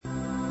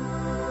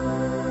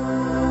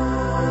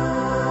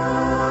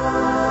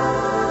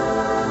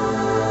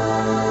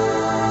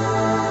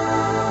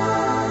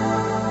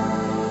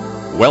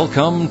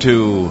Welcome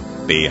to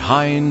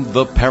Behind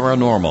the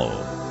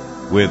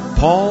Paranormal with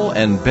Paul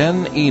and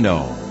Ben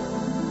Eno.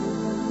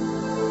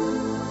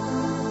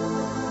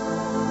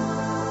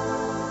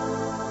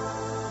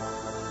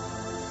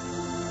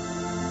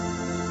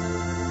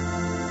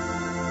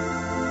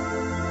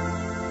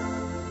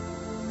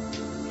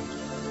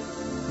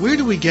 Where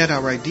do we get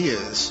our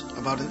ideas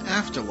about an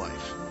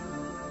afterlife?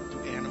 Do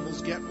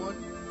animals get one?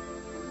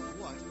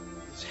 What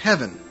is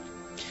heaven?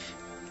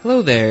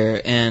 Hello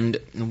there, and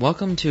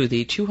welcome to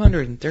the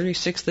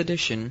 236th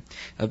edition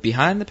of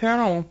Behind the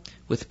Paranormal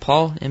with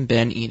Paul and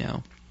Ben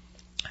Eno.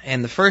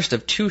 And the first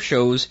of two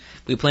shows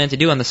we plan to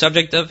do on the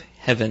subject of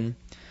heaven.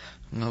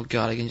 Oh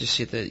God, I can just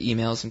see the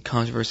emails and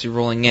controversy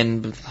rolling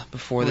in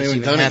before this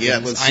even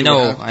happens. I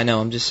know,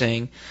 I'm just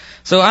saying.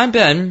 So I'm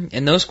Ben,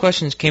 and those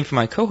questions came from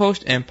my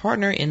co-host and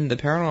partner in the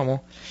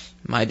paranormal,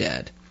 my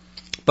dad.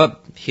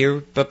 But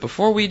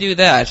before we do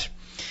that,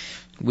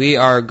 we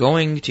are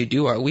going to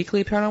do our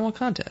weekly paranormal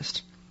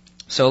contest.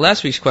 So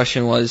last week's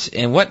question was,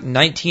 in what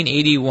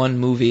 1981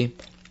 movie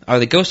are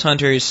the ghost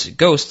hunters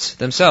ghosts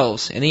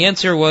themselves? And the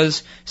answer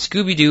was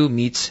Scooby-Doo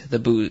meets the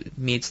Boo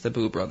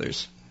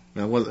Brothers.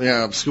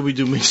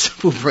 Scooby-Doo meets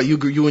the Boo Brothers.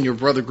 You and your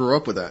brother grew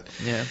up with that.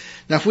 Yeah.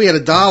 Now, if we had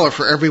 $1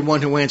 for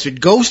everyone who answered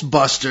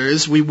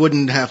Ghostbusters, we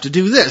wouldn't have to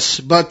do this.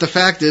 But the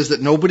fact is that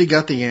nobody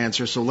got the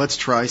answer, so let's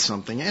try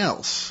something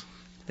else.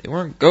 They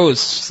weren't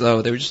ghosts,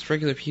 though. They were just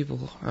regular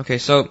people. Okay,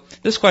 so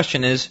this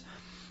question is,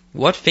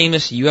 what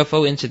famous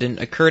UFO incident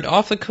occurred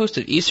off the coast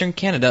of eastern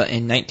Canada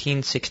in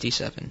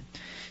 1967?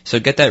 So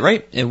get that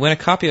right and win a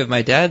copy of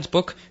my dad's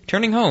book,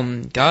 Turning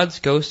Home, Gods,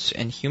 Ghosts,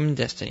 and Human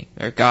Destiny.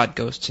 Or God,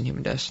 Ghosts, and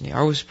Human Destiny. I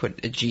always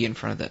put a G in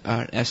front of that,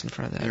 an S in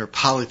front of that. You're a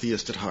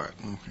polytheist at heart.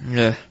 Okay.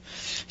 Yeah.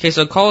 Okay,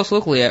 so call us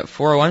locally at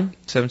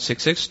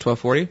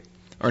 401-766-1240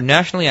 or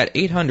nationally at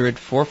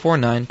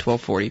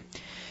 800-449-1240.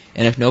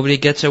 And if nobody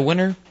gets a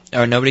winner,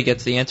 or nobody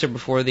gets the answer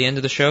before the end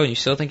of the show and you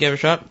still think you have a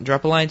shot,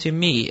 drop a line to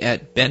me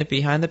at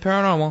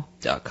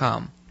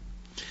BennetBehindTheParanormal.com.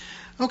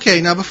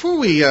 Okay, now before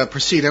we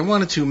proceed, I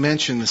wanted to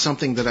mention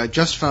something that I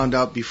just found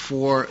out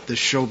before the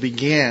show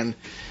began,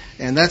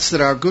 and that's that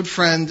our good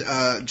friend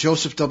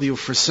Joseph W.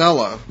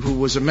 Frisella, who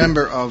was a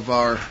member of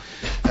our,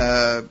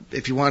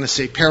 if you want to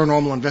say,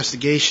 paranormal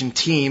investigation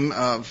team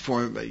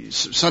for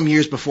some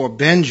years before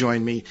Ben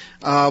joined me,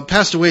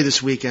 passed away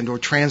this weekend, or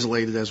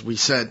translated, as we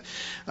said.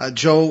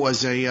 Joe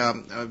was a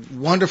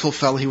wonderful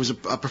fellow. He was a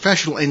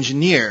professional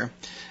engineer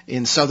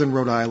in southern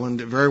Rhode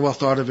Island, very well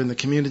thought of in the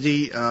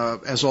community,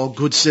 as all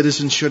good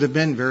citizens should have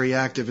been, very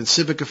active in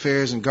civic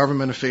affairs and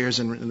government affairs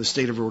in the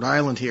state of Rhode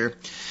Island here.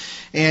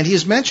 And he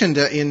is mentioned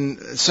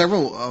in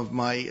several of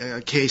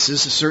my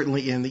cases,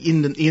 certainly in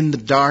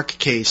the dark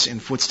case in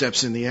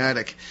Footsteps in the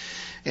Attic.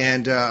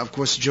 And of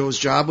course, Joe's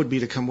job would be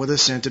to come with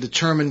us and to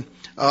determine,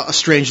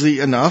 strangely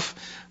enough,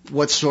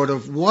 what sort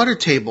of water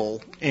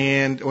table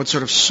and what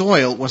sort of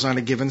soil was on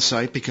a given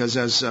site, because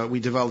as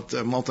we developed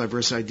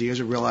multiverse ideas,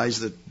 we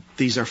realized that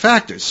these are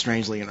factors,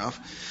 strangely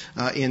enough,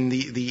 in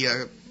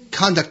the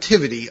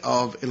conductivity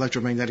of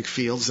electromagnetic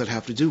fields that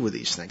have to do with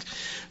these things.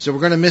 So we're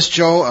going to miss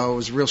Joe. It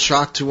was a real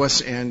shock to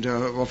us, and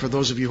for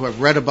those of you who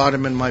have read about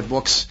him in my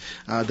books,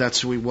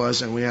 that's who he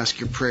was, and we ask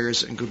your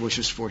prayers and good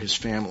wishes for his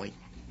family.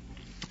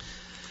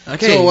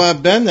 Okay. So,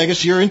 Ben, I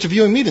guess you're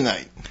interviewing me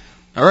tonight.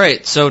 All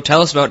right, so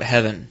tell us about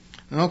heaven.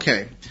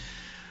 Okay.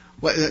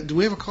 Do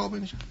we have a call,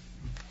 Ben?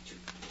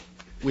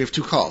 We have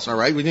 2 calls, all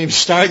right. We didn't even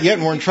start yet,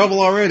 and we're in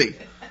trouble already.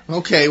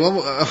 Okay,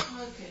 well...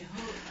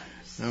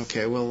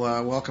 Okay, we'll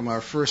welcome our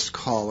first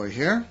caller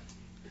here.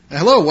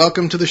 Hello,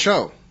 welcome to the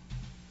show.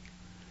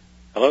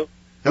 Hello?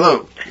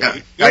 Hello. Yeah.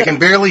 I can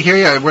barely hear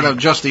you. I'm going to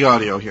adjust the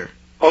audio here.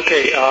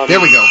 Okay. There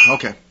we go.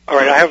 Okay. All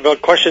right, I have a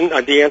question,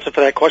 the answer for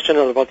that question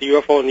about the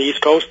UFO on the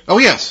East Coast. Oh,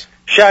 yes.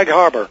 Shag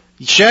Harbor.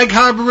 Shag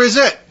Harbor is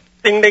it.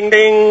 Ding, ding,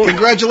 ding.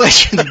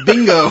 Congratulations.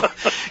 Bingo.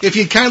 If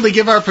you'd kindly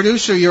give our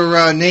producer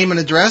your name and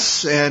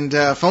address and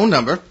phone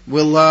number,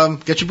 we'll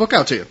get your book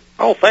out to you.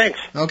 Oh, thanks.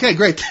 Okay,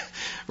 great.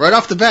 Right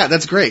off the bat,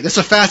 that's great. That's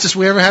the fastest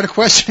we ever had a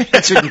question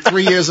answered in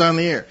 3 years on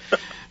the air.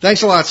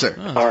 Thanks a lot, sir.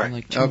 Oh, all right.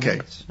 Like 2 okay.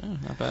 Minutes. Oh,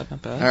 not bad.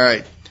 All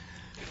right.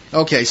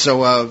 Okay,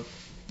 so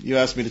you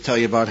asked me to tell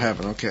you about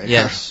heaven. Okay.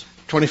 Yes.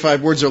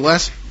 25 words or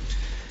less?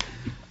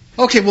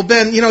 Okay, well,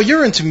 Ben,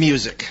 you're into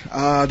music.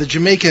 The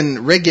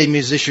Jamaican reggae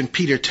musician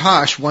Peter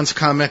Tosh once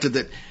commented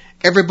that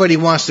everybody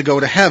wants to go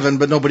to heaven,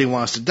 but nobody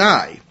wants to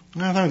die.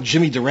 I thought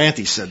Jimmy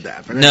Durante said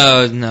that. But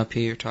No,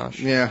 Peter Tosh.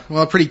 Yeah,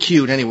 well, pretty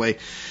cute anyway.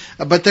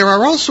 But there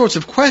are all sorts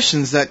of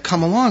questions that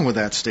come along with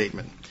that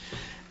statement.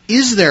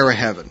 Is there a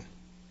heaven?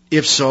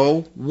 If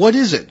so, what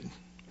is it?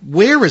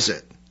 Where is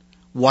it?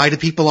 Why do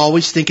people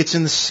always think it's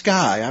in the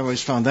sky? I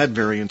always found that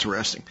very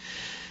interesting.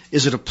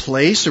 Is it a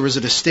place or is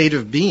it a state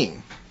of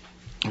being?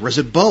 Or is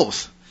it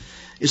both?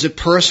 Is it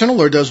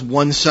personal or does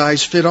one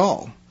size fit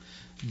all?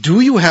 Do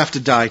you have to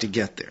die to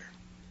get there?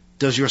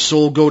 Does your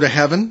soul go to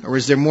heaven or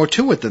is there more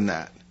to it than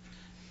that?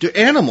 Do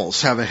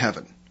animals have a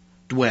heaven?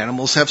 Do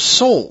animals have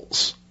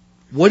souls?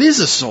 What is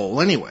a soul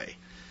anyway?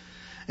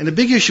 And the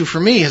big issue for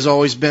me has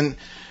always been,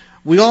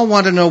 We all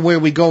want to know where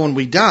we go when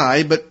we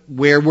die, but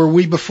where were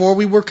we before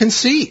we were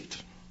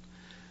conceived?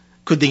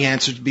 Could the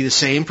answer be the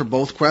same for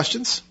both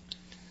questions?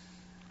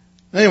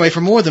 Anyway,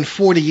 for more than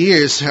 40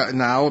 years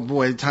now,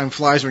 boy, time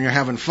flies when you're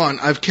having fun,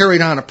 I've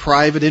carried on a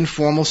private,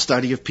 informal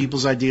study of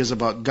people's ideas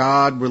about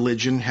God,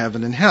 religion,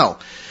 heaven, and hell.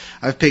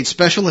 I've paid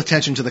special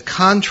attention to the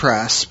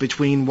contrasts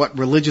between what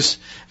various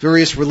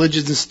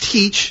religions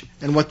teach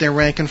and what their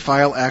rank and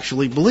file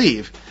actually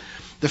believe.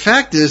 The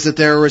fact is that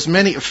there are as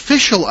many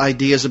official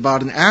ideas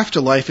about an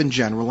afterlife in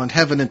general, and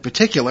heaven in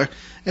particular,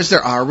 as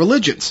there are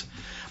religions.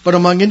 But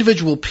among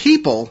individual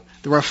people,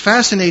 there are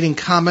fascinating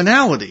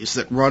commonalities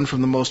that run from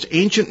the most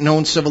ancient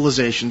known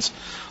civilizations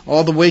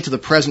all the way to the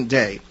present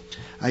day.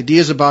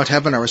 Ideas about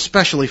heaven are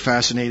especially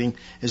fascinating,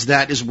 as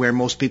that is where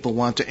most people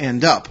want to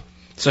end up.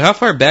 So how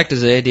far back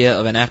does the idea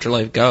of an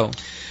afterlife go?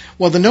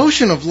 Well, the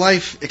notion of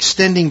life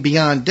extending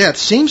beyond death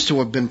seems to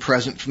have been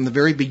present from the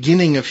very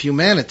beginning of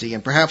humanity,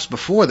 and perhaps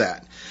before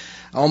that,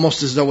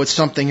 almost as though it's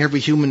something every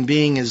human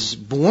being is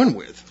born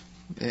with,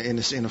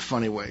 in a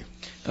funny way.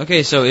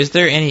 Okay, so is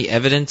there any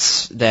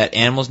evidence that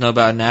animals know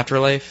about an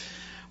afterlife?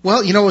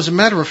 Well, as a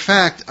matter of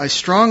fact, I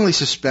strongly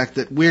suspect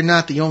that we're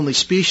not the only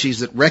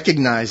species that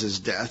recognizes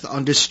death,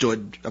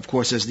 understood, of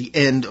course, as the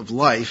end of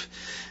life.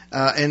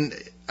 And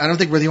I don't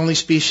think we're the only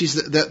species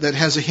that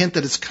has a hint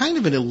that it's kind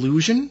of an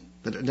illusion,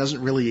 that it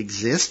doesn't really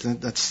exist.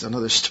 And that's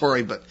another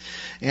story, but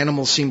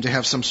animals seem to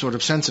have some sort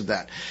of sense of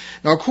that.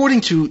 Now,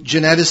 according to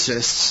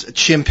geneticists,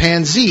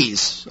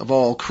 chimpanzees, of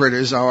all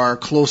critters, are our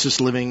closest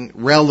living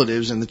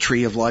relatives in the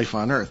tree of life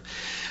on Earth.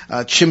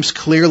 Chimps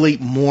clearly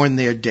mourn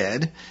their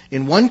dead.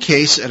 In one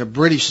case, at a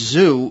British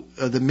zoo,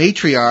 the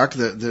matriarch,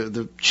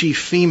 the chief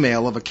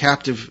female of a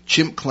captive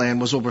chimp clan,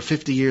 was over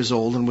 50 years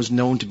old and was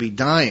known to be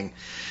dying.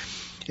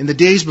 In the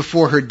days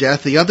before her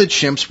death, the other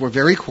chimps were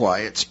very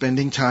quiet,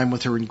 spending time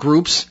with her in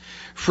groups,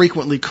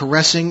 frequently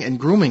caressing and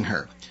grooming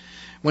her.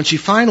 When she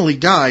finally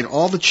died,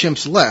 all the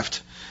chimps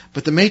left,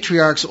 but the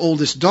matriarch's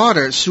oldest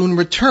daughter soon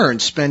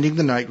returned, spending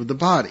the night with the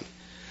body.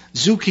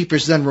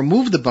 Zookeepers then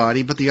removed the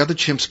body, but the other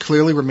chimps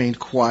clearly remained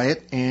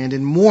quiet and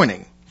in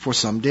mourning for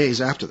some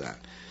days after that.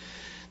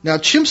 Now,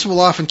 chimps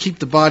will often keep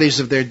the bodies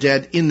of their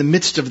dead in the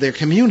midst of their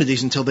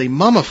communities until they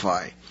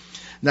mummify.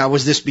 Now,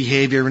 was this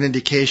behavior an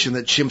indication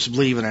that chimps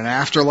believe in an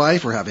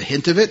afterlife or have a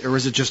hint of it, or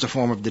is it just a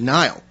form of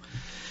denial?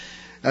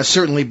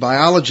 Certainly,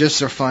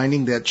 biologists are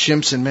finding that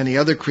chimps and many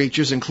other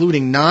creatures,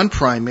 including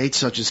non-primates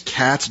such as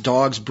cats,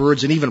 dogs,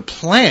 birds, and even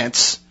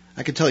plants,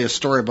 I can tell you a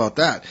story about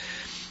that,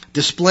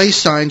 display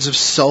signs of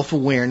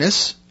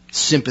self-awareness,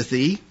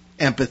 sympathy,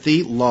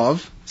 empathy,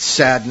 love,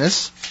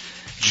 sadness,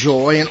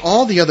 joy, and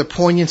all the other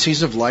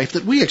poignancies of life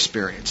that we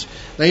experience.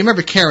 Now, you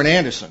remember Karen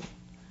Anderson?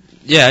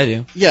 Yeah, I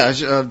do. Yeah,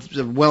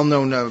 a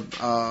well-known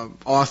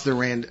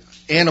author and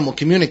animal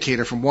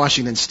communicator from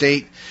Washington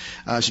State.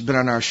 She's been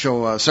on our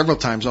show several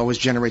times, always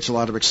generates a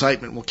lot of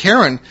excitement. Well,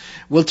 Karen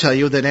will tell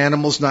you that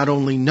animals not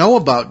only know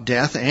about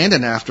death and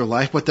an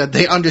afterlife, but that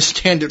they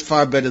understand it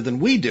far better than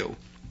we do.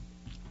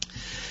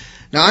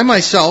 Now, I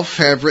myself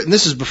have written,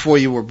 this is before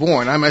you were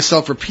born, I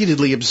myself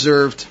repeatedly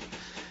observed,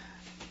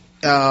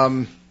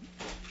 okay,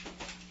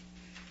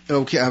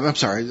 I'm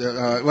sorry,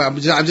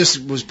 I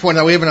just was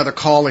pointing out, we have another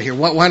caller here.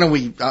 Why don't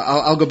we,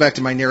 I'll go back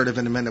to my narrative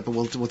in a minute, but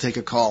we'll take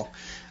a call.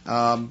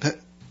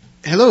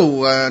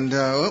 Hello, and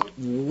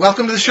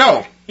welcome to the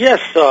show. Yes,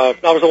 I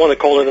was the one that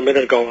called in a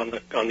minute ago on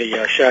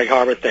the Shag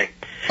Harbor thing.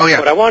 Oh, yeah.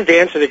 But I wanted to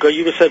answer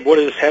you said, what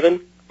is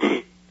heaven?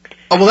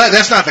 Oh, well,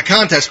 that's not the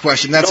contest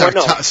question. That's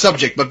our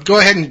subject. But go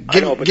ahead and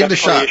give it a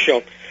shot.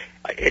 Show.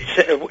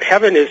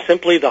 Heaven is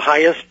simply the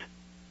highest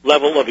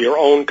level of your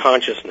own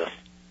consciousness.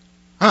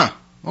 Huh.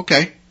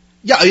 Okay.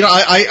 Yeah.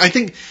 I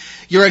think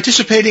you're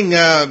anticipating,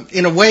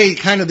 in a way,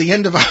 kind of the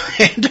end of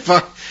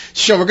our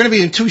show. We're going to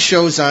be in 2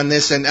 shows on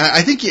this, and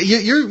I think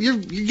you're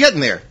getting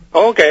there.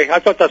 Oh, okay. I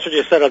thought that's what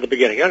you said at the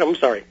beginning. I'm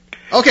sorry.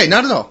 Okay.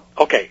 Not at all.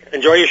 Okay.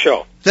 Enjoy your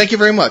show. Thank you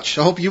very much.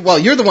 I hope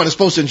you're the one who's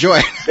supposed to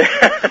enjoy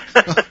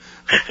it.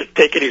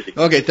 Take it easy.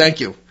 Okay,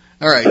 thank you.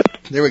 All right,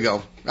 there we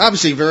go.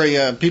 Obviously, very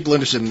people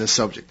interested in this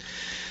subject.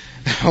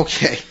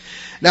 Okay.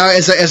 Now,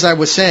 as I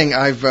was saying,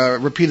 I've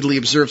repeatedly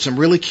observed some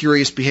really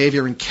curious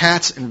behavior in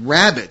cats and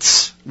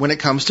rabbits when it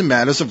comes to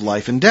matters of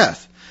life and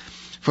death.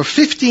 For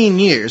 15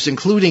 years,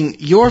 including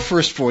your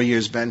first 4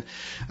 years, Ben,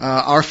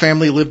 our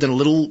family lived in a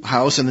little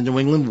house in the New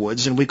England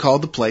woods, and we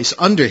called the place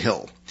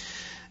Underhill.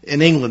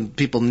 In England,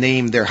 people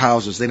name their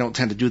houses. They don't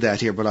tend to do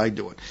that here, but I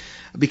do it.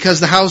 Because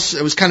the house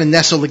was kind of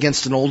nestled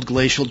against an old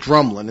glacial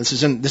drumlin.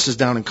 This is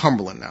down in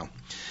Cumberland now.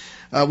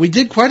 We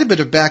did quite a bit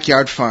of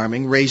backyard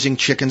farming, raising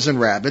chickens and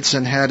rabbits,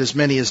 and had as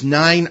many as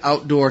 9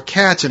 outdoor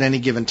cats at any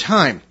given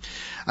time.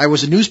 I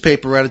was a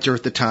newspaper editor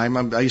at the time.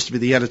 I used to be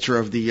the editor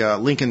of the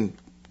Lincoln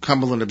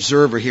Cumberland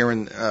Observer here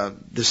in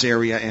this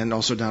area and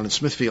also down in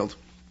Smithfield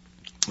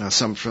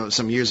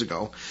some years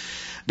ago.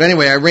 But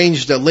anyway, I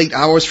arranged late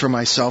hours for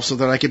myself so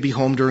that I could be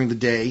home during the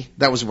day.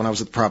 That was when I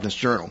was at the Providence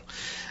Journal.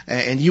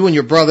 And you and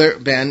your brother,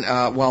 Ben,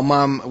 while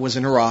Mom was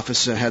in her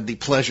office, had the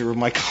pleasure of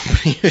my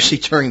company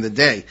usually during the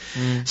day.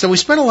 So we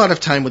spent a lot of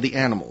time with the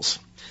animals.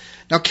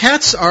 Now,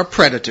 cats are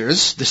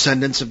predators,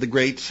 descendants of the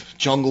great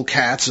jungle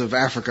cats of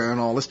Africa and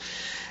all this.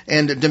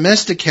 And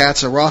domestic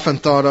cats are often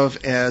thought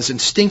of as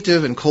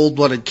instinctive and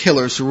cold-blooded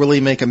killers who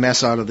really make a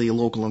mess out of the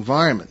local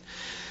environment.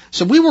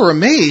 So we were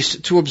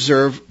amazed to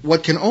observe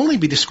what can only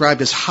be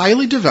described as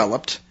highly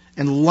developed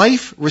and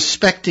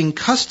life-respecting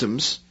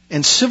customs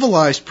and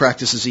civilized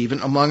practices even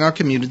among our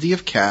community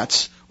of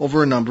cats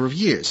over a number of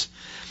years.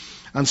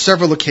 On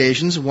several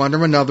occasions, one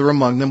or another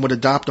among them would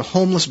adopt a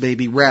homeless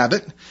baby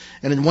rabbit,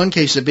 and in one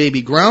case a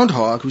baby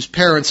groundhog whose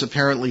parents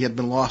apparently had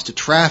been lost to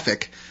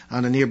traffic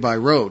on a nearby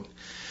road.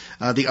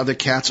 The other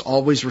cats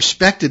always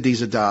respected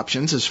these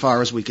adoptions, as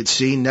far as we could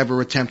see,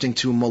 never attempting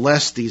to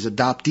molest these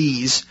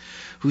adoptees,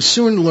 who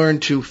soon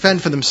learned to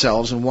fend for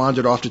themselves and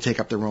wandered off to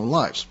take up their own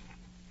lives.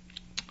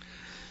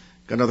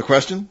 Got another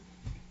question?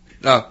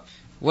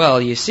 Well,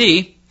 you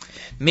see,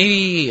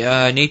 maybe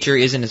nature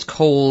isn't as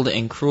cold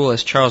and cruel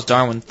as Charles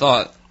Darwin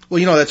thought.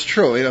 Well, that's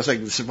true. It's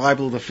like the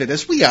survival of the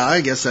fittest. Well, yeah, I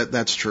guess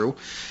that's true.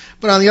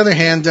 But on the other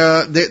hand,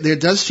 there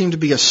does seem to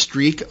be a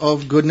streak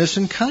of goodness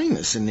and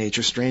kindness in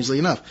nature, strangely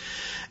enough.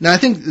 Now, I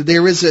think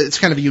it's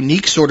kind of a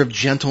unique sort of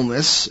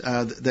gentleness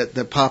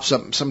that pops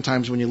up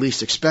sometimes when you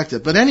least expect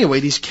it. But anyway,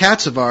 these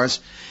cats of ours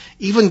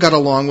even got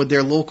along with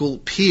their local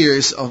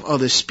peers of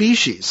other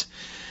species.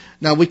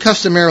 Now, we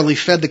customarily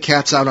fed the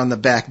cats out on the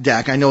back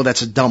deck. I know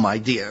that's a dumb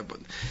idea, but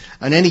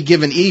on any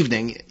given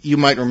evening, you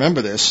might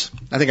remember this.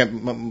 I think I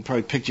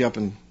probably picked you up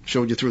and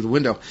showed you through the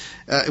window.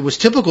 It was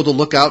typical to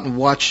look out and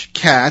watch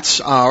cats,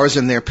 ours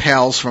and their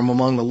pals from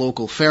among the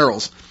local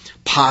ferals,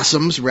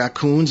 possums,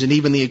 raccoons, and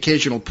even the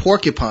occasional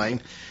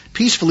porcupine,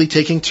 peacefully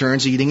taking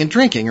turns eating and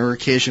drinking, or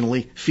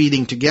occasionally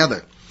feeding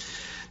together.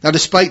 Now,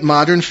 despite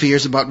modern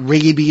fears about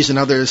rabies and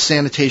other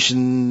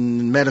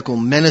sanitation medical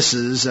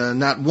menaces,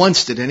 not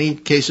once did any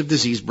case of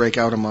disease break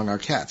out among our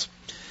cats.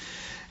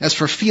 As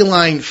for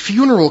feline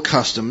funeral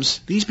customs,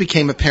 these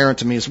became apparent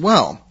to me as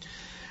well.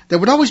 There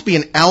would always be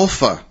an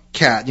alpha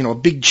cat, a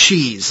big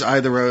cheese,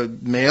 either a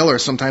male or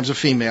sometimes a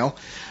female.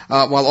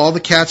 While all the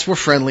cats were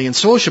friendly and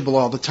sociable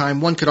all the time,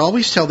 one could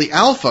always tell the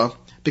alpha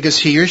because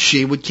he or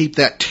she would keep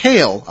that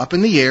tail up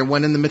in the air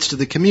when in the midst of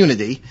the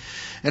community,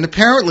 and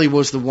apparently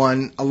was the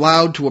one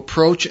allowed to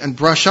approach and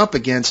brush up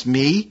against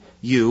me,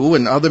 you,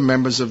 and other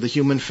members of the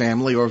human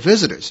family or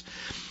visitors.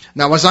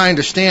 Now, as I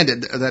understand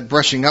it, that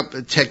brushing up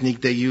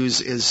technique they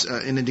use is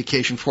an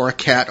indication for a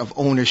cat of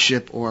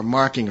ownership or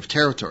marking of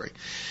territory.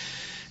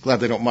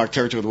 Glad they don't mark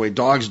territory the way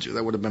dogs do.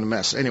 That would have been a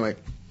mess. Anyway,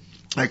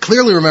 I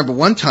clearly remember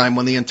one time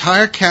when the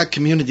entire cat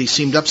community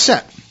seemed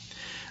upset.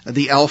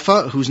 The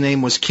alpha, whose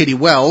name was Kitty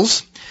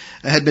Wells,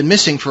 had been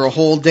missing for a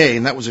whole day,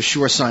 and that was a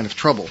sure sign of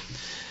trouble.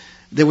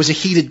 There was a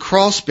heated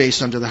crawl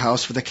space under the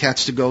house for the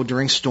cats to go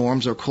during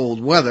storms or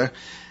cold weather,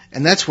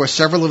 and that's where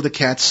several of the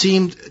cats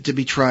seemed to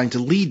be trying to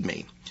lead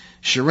me.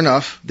 Sure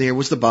enough, there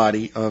was the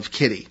body of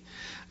Kitty.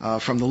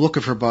 From the look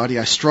of her body,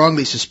 I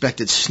strongly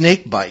suspected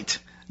snake bite,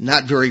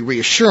 not very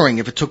reassuring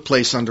if it took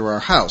place under our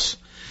house.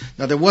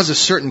 Now, there was a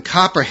certain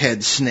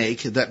copperhead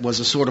snake that was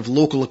a sort of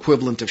local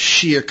equivalent of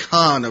Shere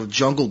Khan of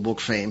Jungle Book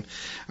fame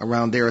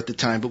around there at the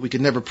time, but we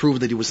could never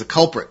prove that he was the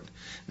culprit.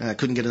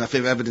 Couldn't get enough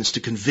evidence to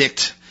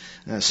convict,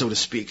 so to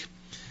speak.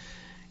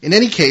 In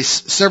any case,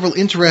 several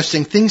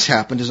interesting things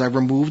happened as I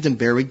removed and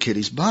buried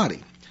Kitty's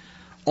body.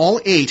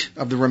 All 8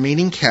 of the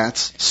remaining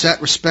cats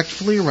sat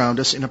respectfully around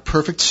us in a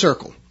perfect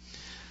circle,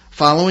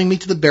 following me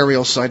to the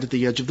burial site at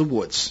the edge of the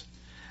woods.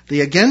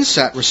 They again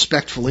sat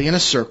respectfully in a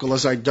circle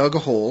as I dug a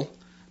hole,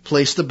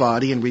 placed the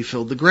body, and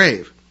refilled the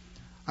grave.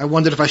 I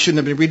wondered if I shouldn't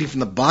have been reading from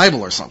the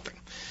Bible or something.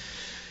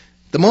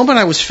 The moment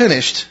I was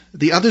finished,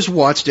 the others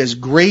watched as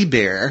Gray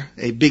Bear,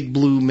 a big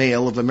blue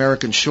male of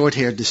American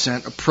short-haired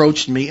descent,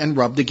 approached me and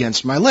rubbed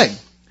against my leg,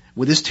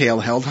 with his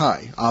tail held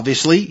high.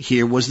 Obviously,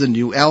 here was the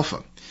new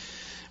alpha.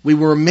 We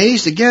were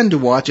amazed again to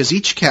watch as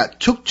each cat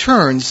took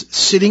turns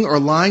sitting or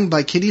lying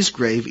by Kitty's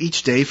grave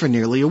each day for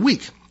nearly a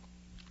week.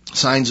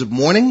 Signs of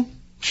mourning?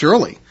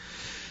 Surely.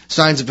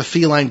 Signs of a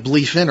feline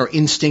belief in or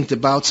instinct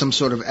about some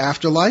sort of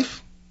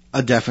afterlife?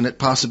 A definite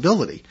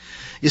possibility.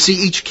 You see,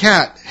 each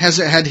cat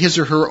had his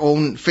or her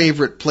own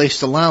favorite place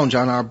to lounge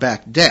on our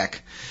back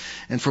deck,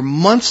 and for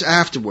months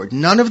afterward,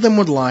 none of them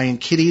would lie in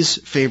Kitty's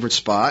favorite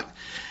spot,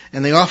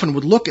 and they often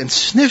would look and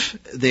sniff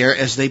there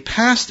as they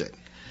passed it.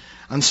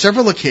 On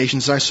several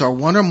occasions, I saw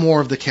one or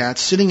more of the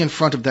cats sitting in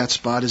front of that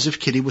spot as if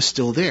Kitty was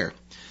still there.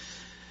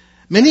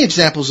 Many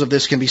examples of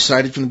this can be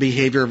cited from the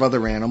behavior of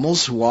other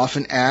animals who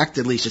often act,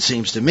 at least it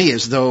seems to me,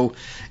 as though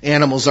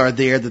animals are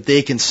there that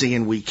they can see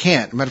and we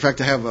can't. As a matter of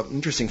fact, I have an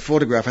interesting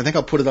photograph. I think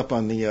I'll put it up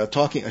on the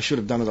I should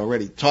have done it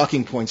already,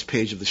 Talking Points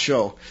page of the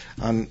show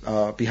on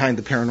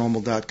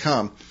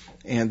BehindTheParanormal.com.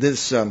 And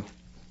this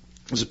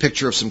was a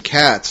picture of some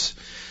cats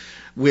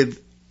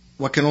with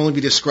what can only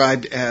be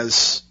described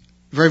as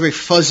very, very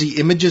fuzzy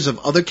images of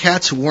other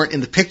cats who weren't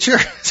in the picture.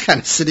 It's kind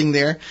of sitting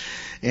there.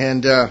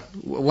 And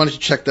why don't you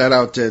check that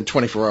out in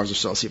 24 hours or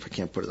so? I'll see if I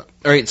can't put it up.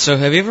 All right, so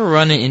have you ever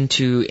run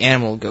into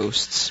animal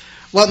ghosts?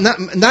 Well,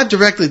 not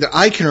directly that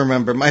I can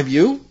remember. Have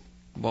you?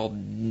 Well,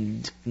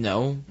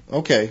 no.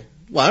 Okay.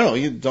 Well, I don't know.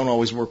 You don't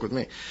always work with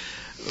me.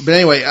 But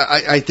anyway,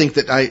 I think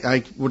that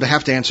I would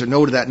have to answer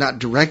no to that, not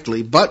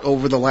directly, but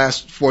over the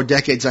last 4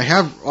 decades, I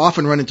have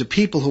often run into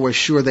people who are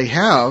sure they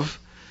have,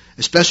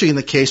 especially in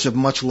the case of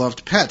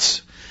much-loved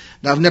pets.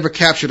 Now, I've never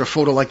captured a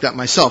photo like that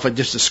myself. I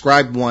just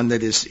described one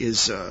that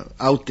is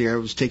out there.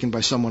 It was taken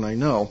by someone I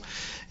know,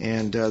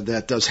 and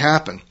that does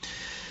happen.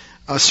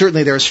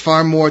 Certainly, there's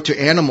far more to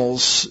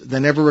animals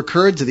than ever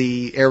occurred to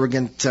the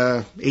arrogant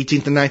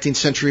 18th and 19th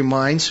century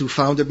minds who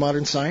founded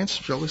modern science,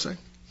 shall we say.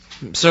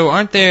 So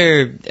aren't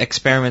there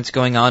experiments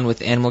going on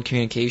with animal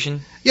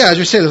communication? Yeah, as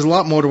you say, there's a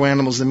lot more to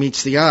animals than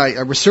meets the eye.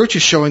 Research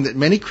is showing that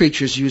many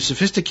creatures use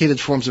sophisticated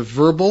forms of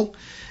verbal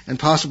and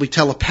possibly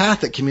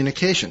telepathic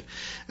communication.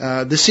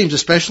 This seems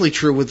especially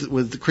true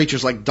with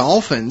creatures like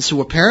dolphins,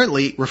 who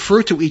apparently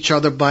refer to each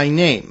other by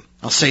name.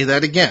 I'll say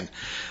that again.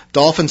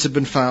 Dolphins have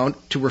been found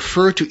to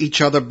refer to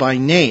each other by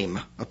name,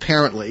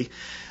 apparently,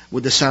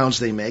 with the sounds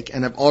they make,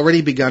 and have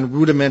already begun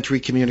rudimentary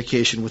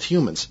communication with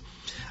humans.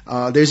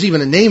 There's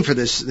even a name for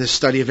this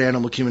study of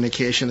animal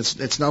communication.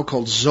 It's now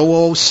called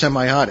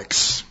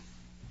zoosemiotics.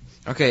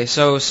 Okay,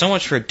 so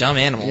much for dumb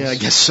animals. Yeah, I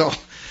guess so.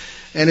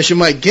 And as you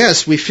might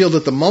guess, we feel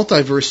that the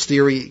multiverse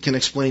theory can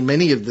explain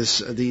many of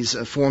these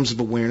forms of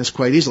awareness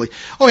quite easily.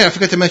 Oh yeah, I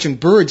forgot to mention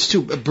birds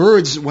too.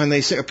 Birds, when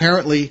they say,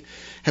 apparently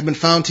have been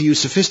found to use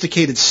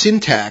sophisticated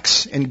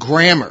syntax and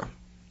grammar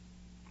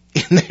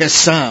in their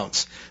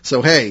sounds.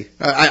 So hey,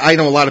 I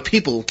know a lot of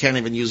people can't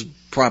even use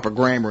proper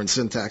grammar and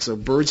syntax, so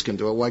birds can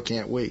do it. Why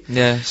can't we?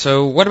 Yeah,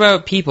 so what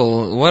about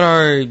people? What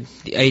are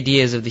the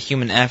ideas of the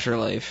human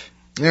afterlife?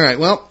 All right,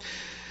 well,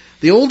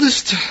 the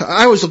oldest,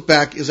 I always look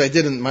back, as I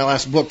did in my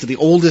last book, to the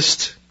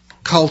oldest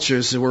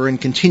cultures that were in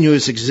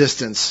continuous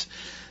existence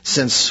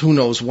since who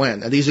knows when.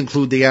 Now, these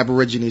include the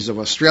Aborigines of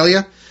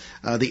Australia,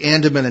 the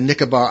Andaman and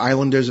Nicobar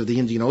Islanders of the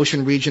Indian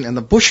Ocean region, and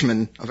the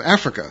Bushmen of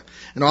Africa.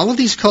 And all of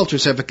these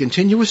cultures have a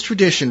continuous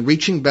tradition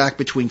reaching back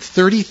between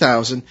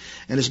 30,000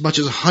 and as much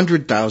as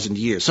 100,000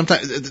 years,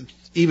 sometimes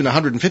even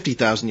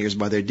 150,000 years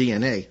by their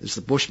DNA, is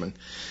the Bushmen.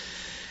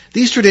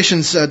 These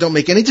traditions don't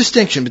make any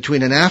distinction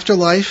between an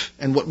afterlife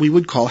and what we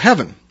would call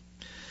heaven.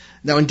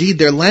 Now, indeed,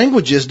 their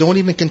languages don't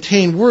even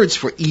contain words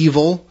for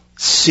evil,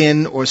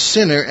 sin, or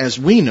sinner as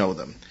we know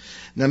them.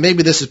 Now,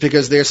 maybe this is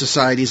because their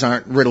societies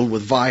aren't riddled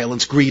with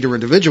violence, greed, or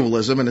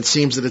individualism, and it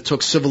seems that it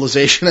took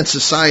civilization and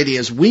society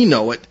as we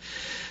know it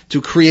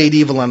to create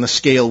evil on the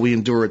scale we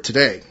endure it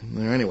today.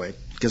 Anyway,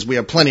 because we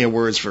have plenty of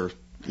words for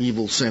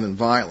evil, sin, and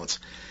violence.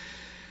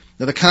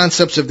 Now, the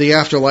concepts of the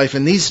afterlife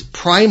in these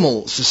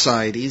primal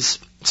societies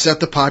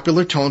set the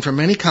popular tone for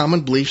many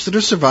common beliefs that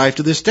have survived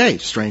to this day,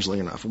 strangely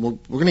enough. We're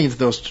going to get into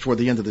those toward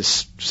the end of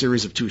this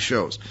series of 2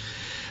 shows.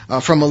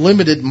 From a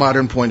limited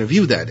modern point of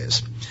view, that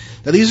is.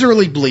 Now, these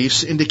early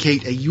beliefs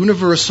indicate a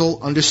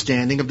universal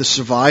understanding of the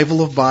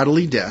survival of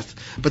bodily death,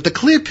 but the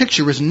clear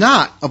picture is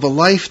not of a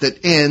life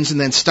that ends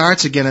and then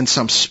starts again in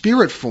some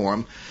spirit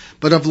form,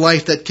 but of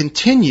life that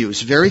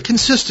continues very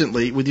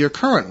consistently with your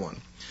current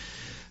one.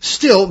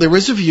 Still, there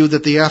is a view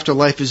that the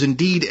afterlife is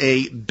indeed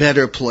a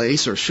better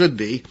place, or should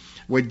be,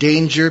 where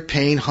danger,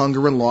 pain,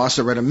 hunger, and loss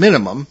are at a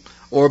minimum,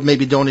 or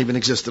maybe don't even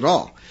exist at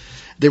all.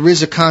 There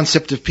is a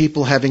concept of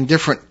people having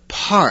different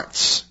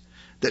parts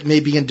that may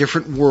be in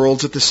different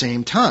worlds at the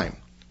same time,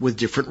 with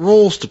different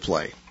roles to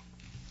play.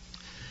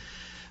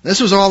 This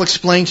was all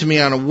explained to me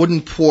on a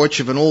wooden porch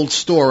of an old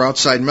store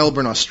outside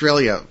Melbourne,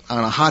 Australia,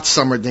 on a hot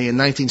summer day in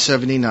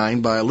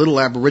 1979 by a little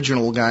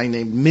Aboriginal guy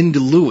named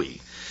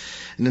Mindalooey.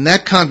 And in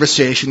that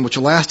conversation, which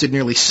lasted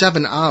nearly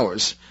 7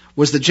 hours,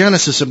 was the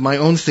genesis of my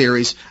own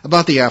theories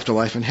about the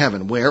afterlife and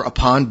heaven, where,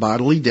 upon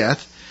bodily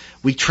death,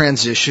 we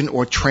transition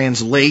or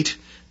translate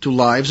to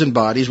lives and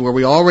bodies where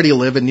we already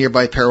live in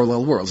nearby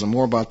parallel worlds. And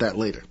more about that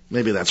later.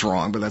 Maybe that's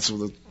wrong, but that's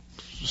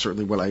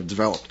certainly what I've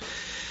developed.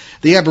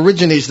 The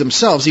Aborigines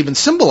themselves even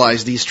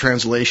symbolize these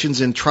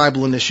translations in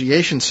tribal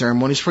initiation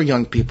ceremonies for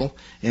young people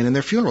and in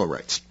their funeral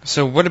rites.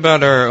 So what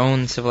about our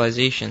own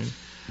civilization?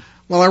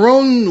 Well, our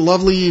own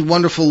lovely,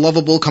 wonderful,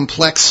 lovable,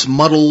 complex,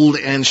 muddled,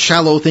 and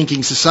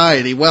shallow-thinking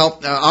society,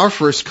 our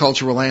first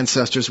cultural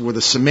ancestors were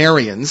the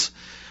Sumerians,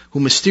 who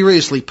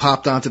mysteriously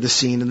popped onto the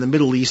scene in the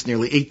Middle East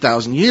nearly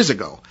 8,000 years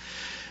ago.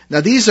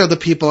 Now, these are the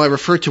people I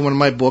refer to in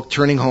my book,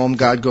 Turning Home,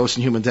 God, Ghosts,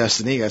 and Human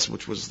Destiny,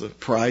 which was the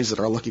prize that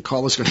our lucky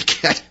caller is going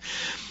to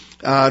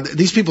get.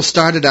 These people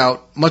started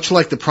out, much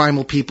like the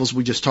primal peoples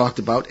we just talked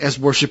about, as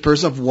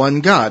worshippers of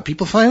one God.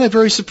 People find that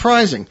very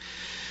surprising,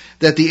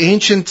 that the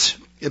ancient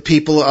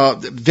people,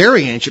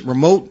 very ancient,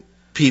 remote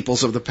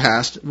peoples of the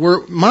past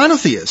were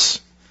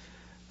monotheists.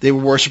 They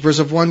were worshippers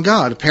of one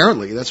God,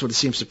 apparently. That's what it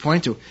seems to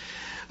point to.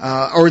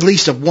 Or at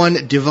least of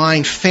one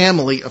divine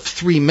family of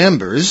 3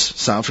 members.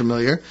 Sound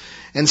familiar?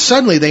 And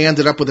suddenly they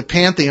ended up with a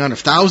pantheon of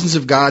thousands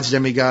of gods,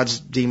 demigods,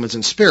 demons,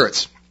 and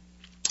spirits.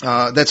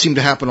 That seemed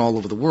to happen all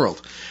over the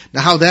world.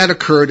 Now, how that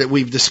occurred,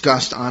 we've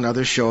discussed on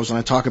other shows, and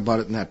I talk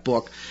about it in that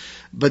book.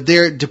 But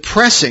their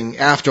depressing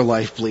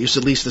afterlife beliefs,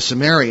 at least the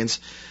Sumerians,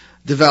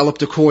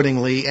 developed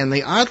accordingly, and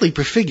they oddly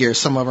prefigure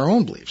some of our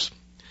own beliefs.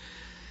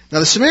 Now,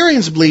 the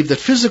Sumerians believed that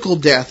physical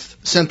death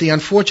sent the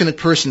unfortunate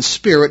person's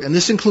spirit, and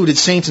this included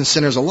saints and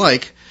sinners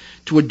alike,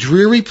 to a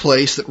dreary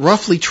place that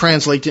roughly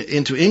translates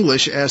into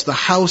English as the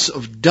house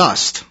of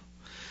dust,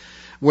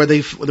 where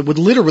they would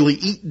literally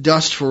eat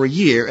dust for a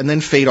year and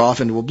then fade off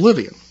into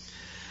oblivion.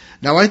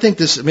 Now, I think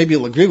this, maybe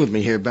you'll agree with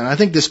me here, Ben, I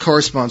think this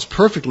corresponds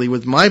perfectly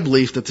with my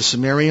belief that the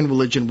Sumerian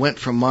religion went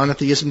from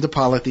monotheism to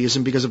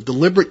polytheism because of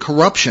deliberate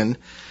corruption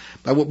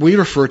by what we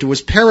refer to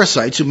as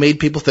parasites who made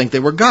people think they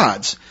were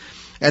gods.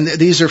 And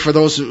these are, for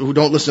those who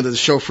don't listen to the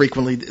show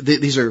frequently,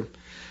 these are,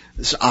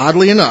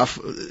 oddly enough,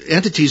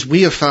 entities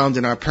we have found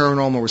in our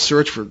paranormal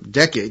research for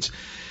decades.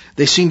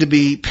 They seem to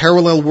be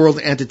parallel world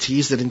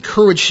entities that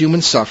encourage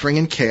human suffering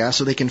and chaos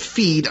so they can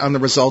feed on the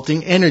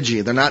resulting energy.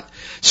 They're not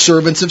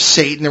servants of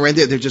Satan or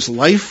anything. They're just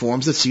life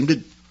forms that seem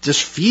to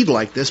just feed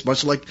like this,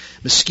 much like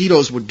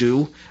mosquitoes would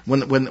do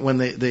when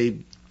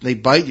they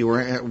bite you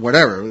or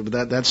whatever.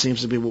 That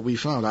seems to be what we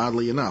found,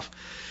 oddly enough.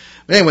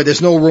 But anyway,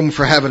 there's no room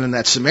for heaven in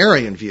that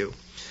Sumerian view.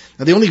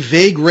 Now, the only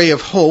vague ray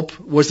of hope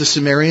was the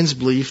Sumerians'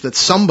 belief that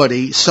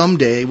somebody,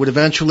 someday, would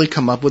eventually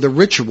come up with a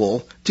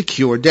ritual to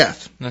cure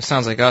death. That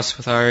sounds like us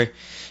with our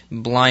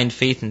blind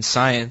faith in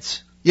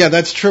science. Yeah,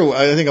 that's true.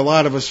 I think a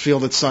lot of us feel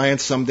that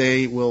science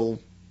someday will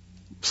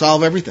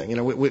solve everything. You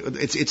know,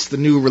 it's the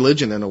new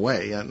religion in a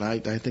way, and I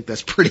think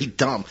that's pretty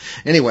dumb.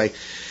 Anyway,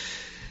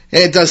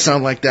 it does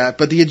sound like that.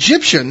 But the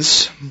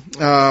Egyptians,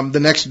 some of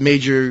the next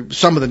major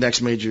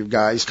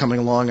guys coming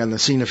along on the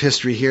scene of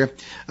history here,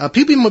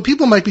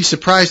 people might be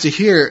surprised to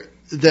hear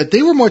that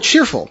they were more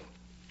cheerful.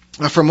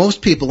 For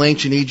most people,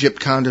 ancient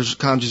Egypt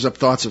conjures up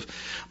thoughts of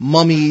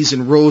mummies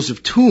and rows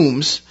of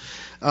tombs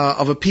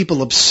of a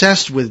people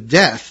obsessed with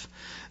death.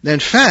 In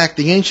fact,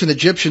 the ancient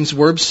Egyptians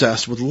were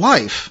obsessed with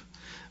life.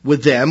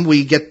 With them,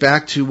 we get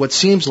back to what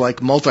seems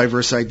like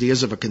multiverse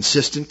ideas of a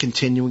consistent,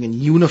 continuing, and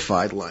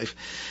unified life.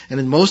 And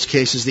in most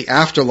cases, the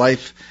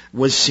afterlife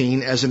was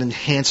seen as an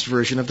enhanced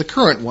version of the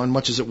current one,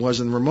 much as it was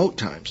in remote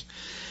times.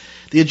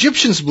 The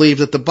Egyptians believed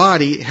that the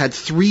body had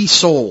 3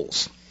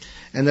 souls,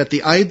 and that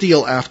the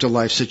ideal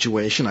afterlife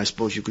situation, I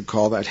suppose you could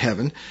call that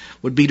heaven,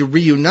 would be to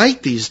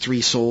reunite these 3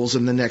 souls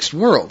in the next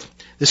world.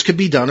 This could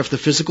be done if the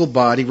physical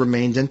body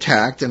remained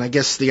intact, and I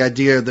guess the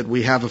idea that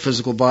we have a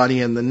physical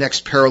body in the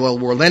next parallel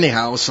world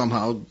anyhow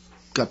somehow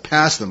got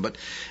past them. But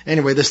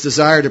anyway, this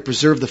desire to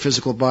preserve the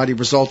physical body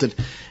resulted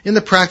in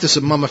the practice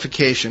of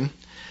mummification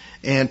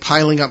and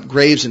piling up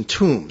graves and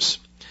tombs.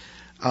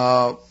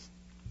 Piling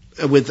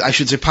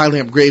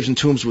up graves and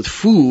tombs with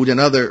food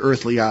and other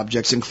earthly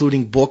objects,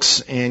 including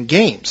books and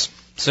games.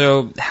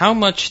 So how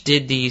much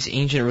did these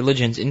ancient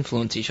religions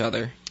influence each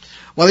other?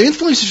 Well, they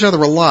influenced each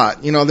other a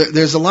lot. You know,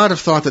 there's a lot of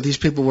thought that these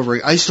people were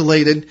very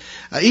isolated.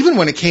 Even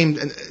when it came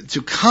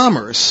to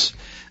commerce,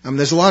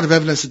 there's a lot of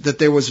evidence that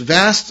there was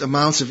vast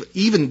amounts of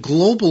even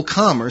global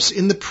commerce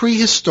in the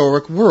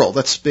prehistoric world.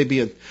 That's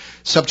maybe a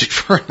subject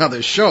for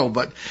another show,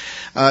 but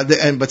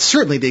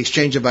certainly the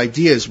exchange of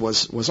ideas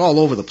was all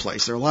over the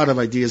place. There are a lot of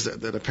ideas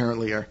that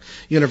apparently are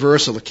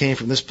universal, that came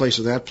from this place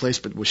or that place,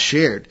 but was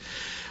shared.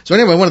 So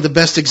anyway, one of the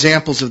best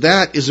examples of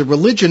that is a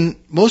religion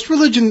most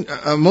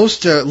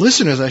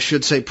listeners, I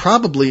should say,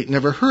 probably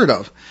never heard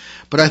of,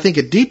 but I think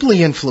it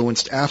deeply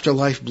influenced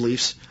afterlife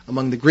beliefs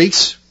among the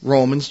Greeks,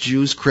 Romans,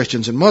 Jews,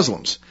 Christians, and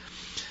Muslims.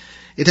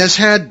 It has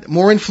had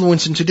more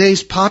influence in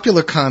today's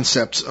popular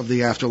concepts of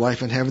the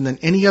afterlife and heaven than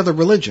any other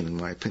religion, in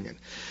my opinion.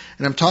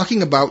 And I'm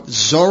talking about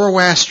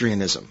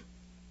Zoroastrianism,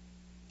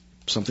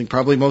 something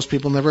probably most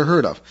people never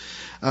heard of.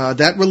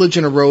 That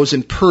religion arose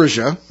in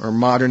Persia, or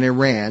modern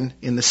Iran,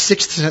 in the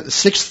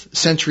 6th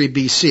century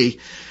BC,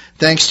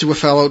 thanks to a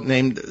fellow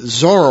named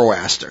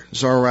Zoroaster.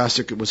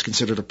 Zoroaster was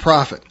considered a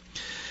prophet.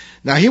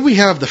 Now here we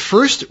have the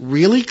first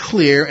really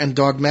clear and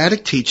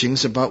dogmatic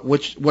teachings about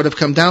what have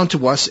come down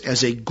to us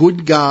as a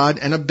good God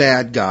and a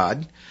bad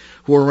God,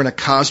 who are in a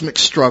cosmic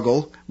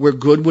struggle where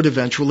good would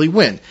eventually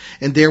win.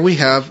 And there we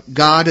have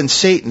God and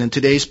Satan in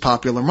today's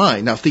popular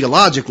mind. Now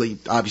theologically,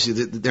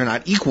 obviously, they're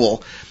not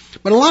equal,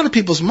 but in a lot of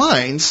people's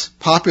minds,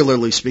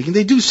 popularly speaking,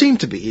 they do seem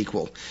to be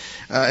equal,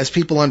 as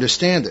people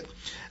understand it.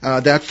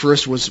 That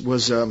first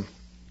was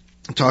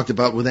talked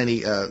about with at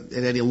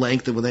any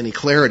length and with any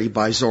clarity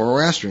by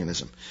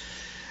Zoroastrianism.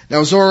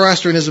 Now,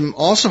 Zoroastrianism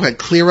also had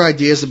clear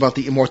ideas about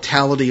the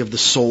immortality of the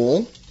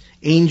soul,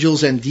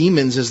 angels and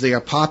demons as they are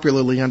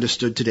popularly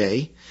understood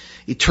today,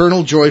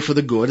 eternal joy for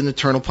the good and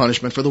eternal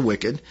punishment for the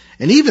wicked,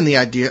 and even the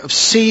idea of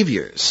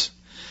saviors.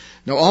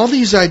 Now, all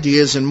these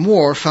ideas and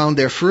more found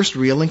their first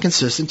real and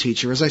consistent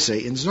teacher, as I say,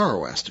 in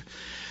Zoroaster.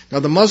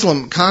 Now, the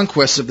Muslim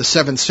conquests of the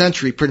 7th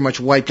century pretty much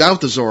wiped out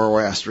the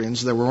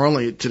Zoroastrians. There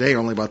were today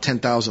only about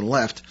 10,000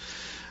 left.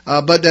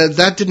 But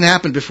that didn't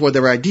happen before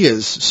their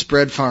ideas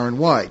spread far and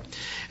wide.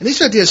 And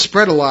these ideas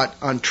spread a lot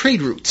on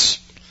trade routes,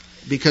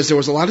 because there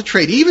was a lot of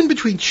trade, even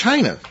between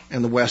China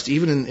and the West,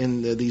 even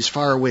in these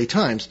faraway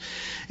times.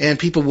 And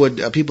people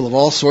of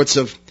all sorts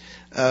of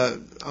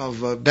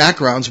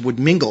backgrounds would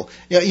mingle.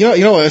 You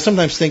know, I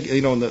sometimes think,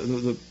 in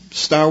the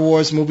Star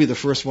Wars movie, the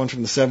first one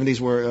from the 70s,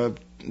 where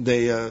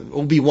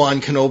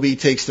Obi-Wan Kenobi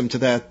takes them to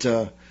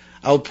that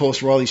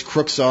outpost where all these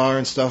crooks are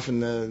and stuff,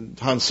 and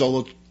Han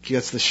Solo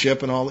gets the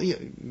ship and all.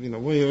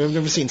 I've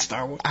never seen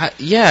Star Wars.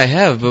 Yeah, I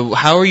have, but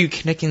how are you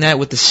connecting that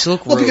with the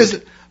Silk Road?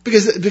 Well,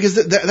 because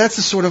that's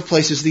the sort of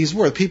places these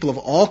were. People of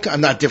all,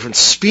 not different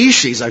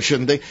species, I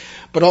shouldn't think,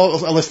 but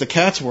unless the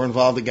cats were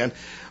involved again.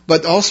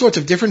 But all sorts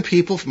of different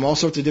people from all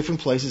sorts of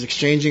different places,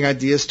 exchanging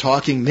ideas,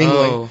 talking,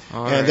 mingling,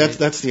 and right.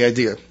 that's the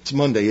idea. It's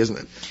Monday, isn't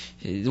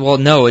it? Well,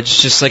 no, it's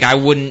just like I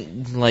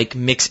wouldn't like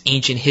mix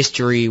ancient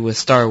history with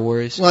Star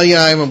Wars. Well,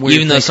 yeah, I'm a weird.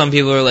 Even though some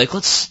people are like,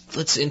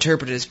 let's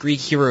interpret it as Greek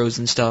heroes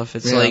and stuff.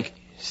 It's like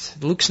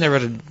Luke's never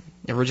had an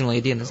original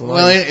idea in his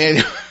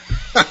life.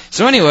 Well,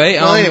 so anyway,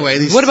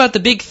 what about the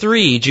big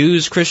three: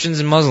 Jews, Christians,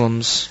 and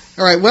Muslims?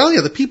 All right. Well,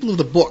 yeah, the people of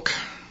the book.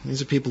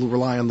 These are people who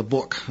rely on the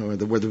book, or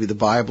whether it be the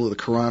Bible or the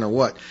Quran or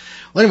what.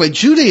 Well, anyway,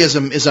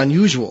 Judaism is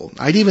unusual.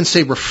 I'd even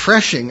say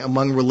refreshing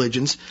among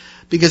religions,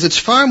 because it's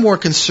far more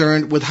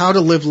concerned with how to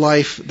live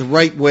life the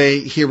right way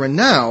here and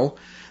now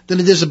than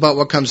it is about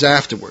what comes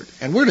afterward.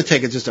 And we're going to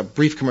take just a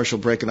brief commercial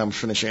break, and I'm going to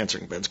finish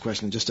answering Ben's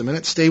question in just a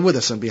minute. Stay with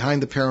us on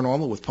Behind the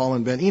Paranormal with Paul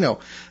and Ben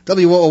Eno.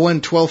 WOON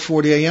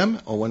 1240 AM,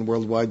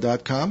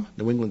 ONWorldwide.com,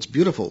 New England's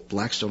beautiful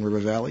Blackstone River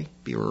Valley.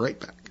 Be right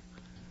back.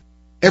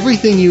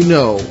 Everything you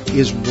know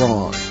is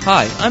wrong.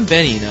 Hi, I'm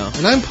Ben Eno.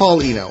 And I'm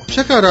Paul Eno.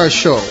 Check out our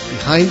show,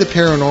 Behind the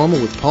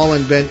Paranormal with Paul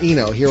and Ben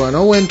Eno, here on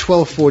ON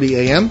 1240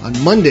 AM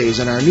on Mondays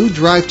on our new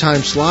drive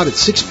time slot at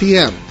 6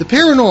 p.m. The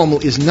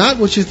paranormal is not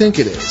what you think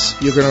it is.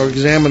 You're going to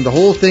examine the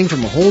whole thing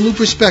from a whole new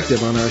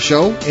perspective on our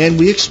show, and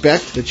we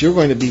expect that you're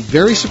going to be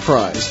very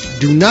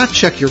surprised. Do not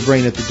check your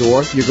brain at the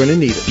door. You're going to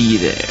need it. Be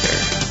there.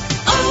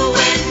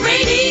 ON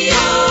Radio.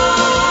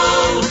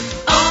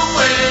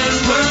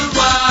 ON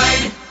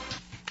Worldwide.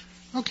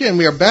 Okay, and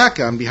we are back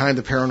on Behind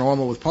the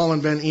Paranormal with Paul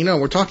and Ben Eno.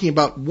 We're talking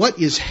about what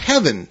is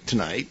heaven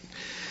tonight.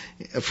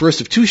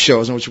 First of two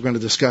shows in which we're going to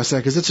discuss that,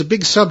 because it's a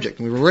big subject.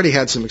 We've already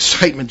had some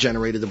excitement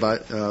generated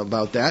about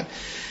that.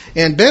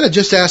 And Ben had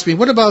just asked me,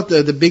 what about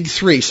the big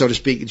three, so to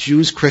speak,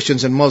 Jews,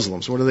 Christians, and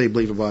Muslims? What do they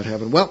believe about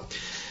heaven? Well,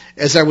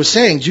 as I was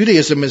saying,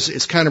 Judaism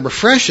is kind of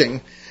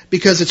refreshing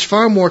because it's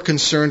far more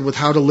concerned with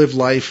how to live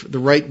life the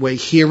right way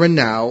here and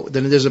now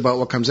than it is about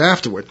what comes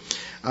afterward.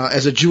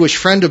 As a Jewish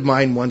friend of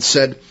mine once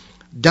said,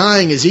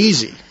 dying is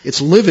easy.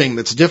 It's living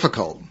that's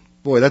difficult.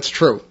 Boy, that's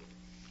true.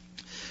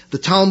 The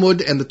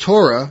Talmud and the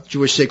Torah,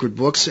 Jewish sacred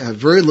books, have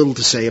very little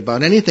to say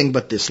about anything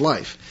but this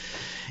life.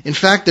 In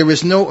fact, there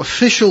is no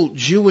official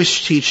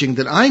Jewish teaching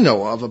that I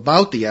know of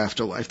about the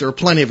afterlife. There are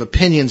plenty of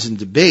opinions and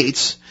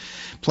debates,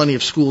 plenty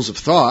of schools of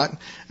thought.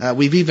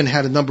 We've even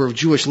had a number of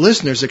Jewish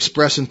listeners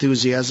express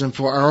enthusiasm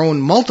for our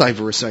own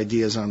multiverse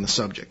ideas on the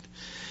subject.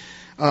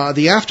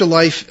 The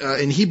afterlife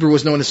in Hebrew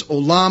is known as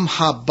Olam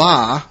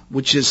Haba,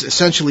 which is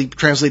essentially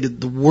translated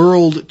the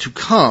world to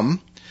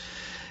come.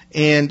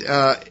 And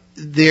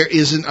there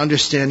is an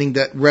understanding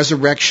that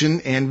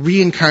resurrection and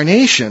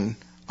reincarnation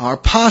are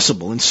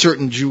possible in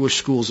certain Jewish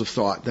schools of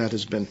thought.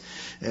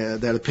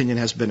 That opinion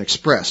has been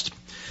expressed.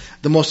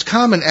 The most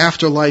common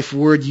afterlife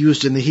word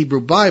used in the Hebrew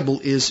Bible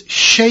is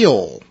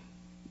Sheol,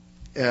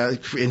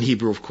 in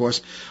Hebrew, of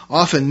course,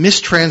 often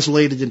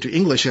mistranslated into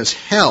English as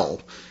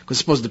hell, because I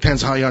suppose it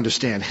depends how you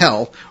understand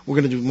hell.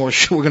 We're going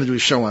to do a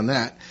show on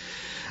that.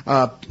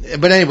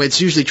 But anyway,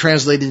 it's usually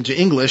translated into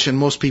English, and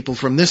most people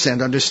from this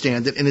end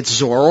understand it in its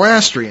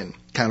Zoroastrian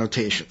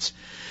connotations.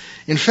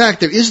 In fact,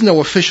 there is no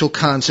official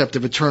concept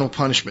of eternal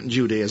punishment in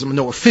Judaism.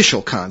 No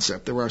official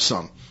concept. There are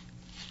some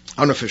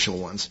unofficial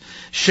ones.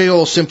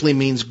 Sheol simply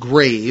means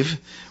grave,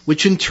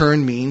 which in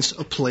turn means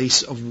a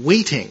place of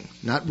waiting,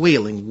 not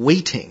wailing,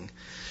 waiting.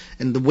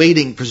 And the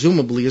waiting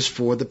presumably is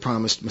for the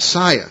promised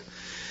Messiah.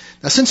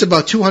 Now, since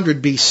about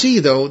 200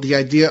 BC, though, the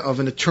idea of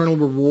an eternal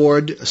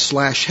reward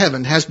 /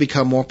 heaven has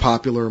become more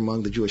popular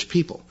among the Jewish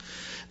people.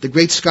 The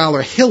great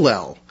scholar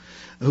Hillel,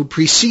 who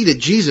preceded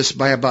Jesus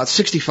by about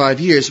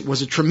 65 years,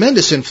 was a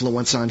tremendous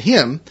influence on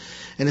him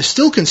and is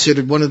still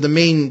considered one of the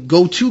main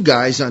go-to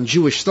guys on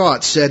Jewish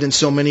thought, said in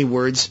so many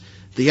words,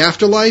 the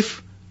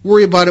afterlife,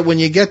 worry about it when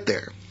you get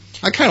there.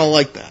 I kind of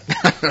like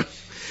that.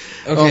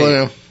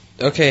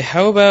 Okay,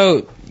 how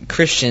about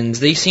Christians?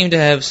 They seem to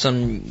have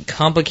some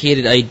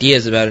complicated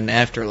ideas about an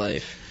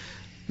afterlife.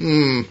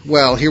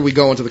 Well, here we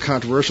go into the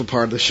controversial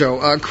part of the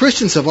show.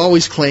 Christians have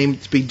always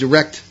claimed to be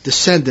direct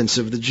descendants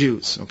of the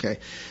Jews. Okay,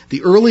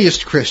 the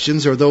earliest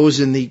Christians are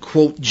those in the,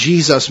 quote,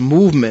 Jesus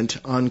movement,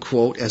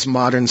 unquote, as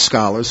modern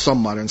scholars, some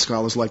modern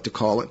scholars like to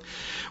call it,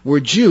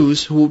 were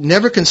Jews who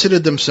never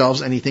considered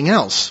themselves anything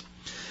else.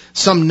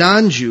 Some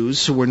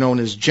non-Jews, who were known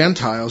as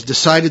Gentiles,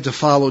 decided to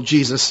follow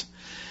Jesus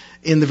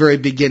in the very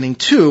beginning,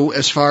 too.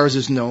 As far as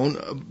is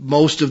known,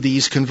 most of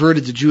these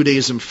converted to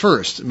Judaism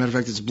first. As a matter of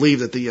fact, it's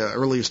believed that the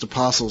earliest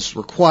apostles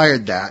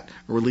required that,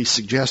 or at least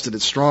suggested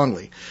it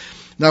strongly.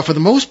 Now, for the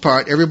most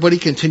part, everybody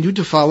continued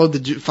to follow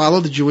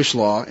the Jewish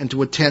law and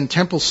to attend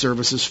temple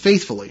services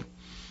faithfully,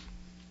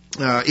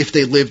 if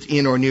they lived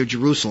in or near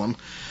Jerusalem,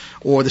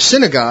 or the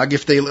synagogue,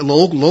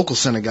 local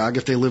synagogue,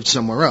 if they lived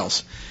somewhere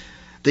else.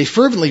 They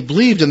fervently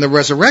believed in the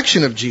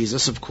resurrection of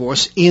Jesus, of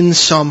course, in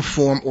some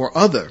form or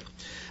other.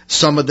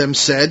 Some of them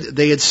said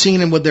they had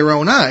seen him with their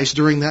own eyes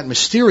during that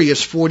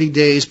mysterious 40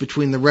 days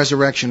between the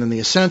resurrection and the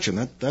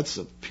ascension. That's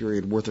a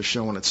period worth a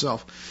show in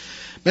itself.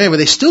 But anyway,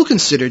 they still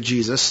considered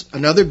Jesus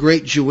another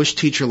great Jewish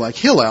teacher like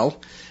Hillel,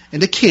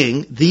 and a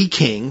king, the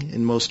king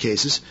in most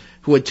cases,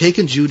 who had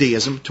taken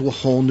Judaism to a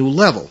whole new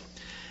level.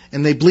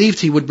 And they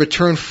believed he would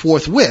return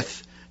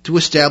forthwith to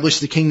establish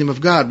the kingdom of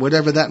God,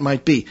 whatever that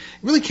might be. I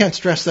really can't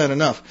stress that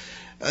enough.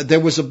 There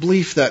was a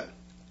belief that,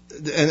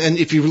 and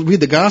if you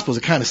read the Gospels,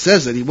 it kind of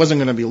says that he wasn't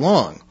going to be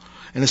long.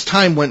 And as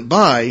time went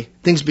by,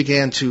 things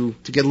began to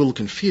get a little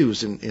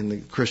confused in the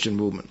Christian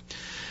movement.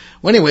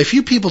 Well, anyway,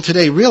 few people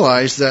today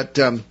realize that,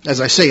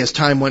 as I say, as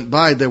time went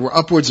by, there were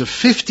upwards of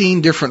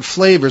 15 different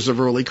flavors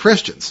of early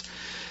Christians.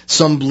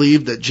 Some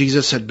believed that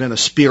Jesus had been a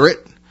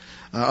spirit,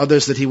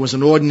 others that he was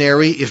an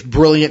ordinary, if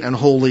brilliant and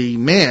holy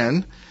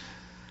man.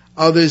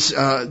 Others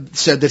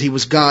said that he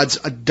was God's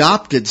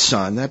adopted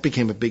son. That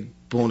became a big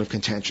bone of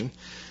contention.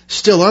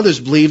 Still others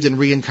believed in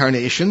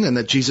reincarnation and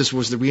that Jesus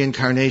was the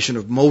reincarnation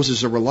of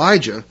Moses or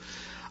Elijah.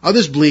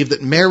 Others believed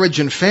that marriage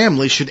and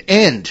family should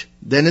end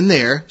then and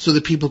there so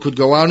that people could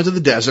go out into the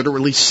desert or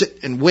at least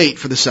sit and wait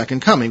for the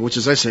second coming, which,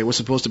 as I say, was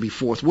supposed to be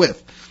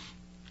forthwith.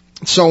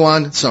 So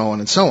on, so on,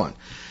 and so on.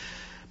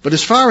 But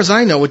as far as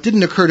I know, it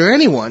didn't occur to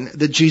anyone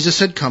that Jesus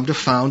had come to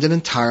found an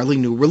entirely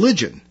new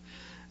religion.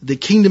 The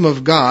kingdom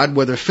of God,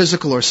 whether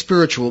physical or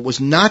spiritual, was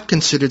not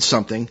considered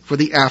something for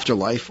the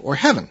afterlife or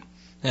heaven.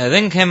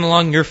 Then came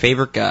along your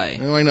favorite guy.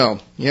 Oh, I know.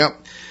 Yep.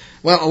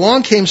 Well,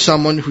 along came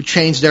someone who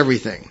changed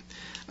everything.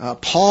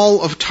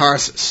 Paul of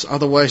Tarsus,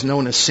 otherwise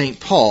known as St.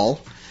 Paul,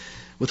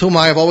 with whom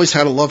I have always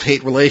had a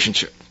love-hate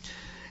relationship.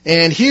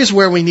 And here's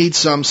where we need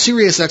some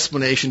serious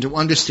explanation to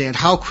understand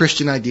how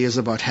Christian ideas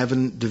about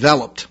heaven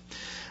developed.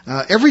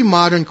 Every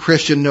modern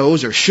Christian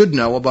knows or should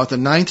know about the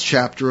 9th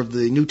chapter of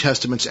the New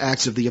Testament's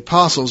Acts of the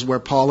Apostles, where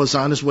Paul is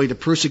on his way to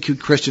persecute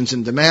Christians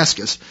in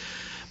Damascus,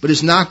 but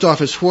is knocked off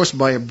his horse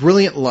by a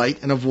brilliant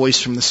light and a voice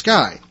from the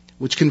sky,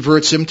 which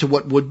converts him to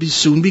what would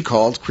soon be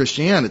called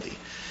Christianity.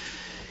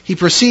 He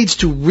proceeds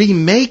to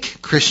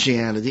remake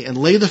Christianity and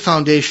lay the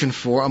foundation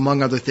for,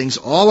 among other things,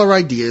 all our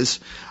ideas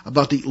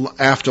about the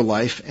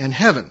afterlife and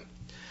heaven.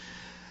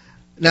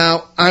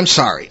 Now, I'm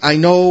sorry. I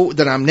know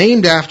that I'm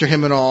named after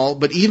him and all,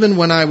 but even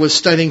when I was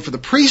studying for the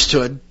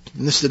priesthood,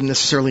 and this didn't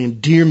necessarily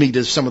endear me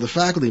to some of the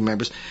faculty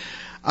members,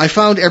 I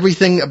found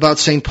everything about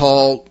St.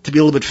 Paul to be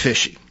a little bit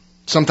fishy,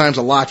 sometimes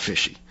a lot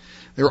fishy.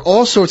 There are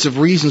all sorts of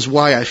reasons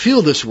why I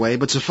feel this way,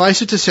 but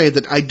suffice it to say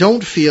that I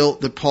don't feel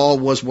that Paul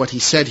was what he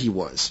said he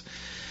was.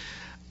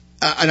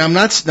 And I'm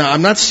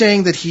not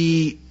saying that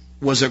he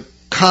was a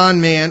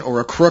con man or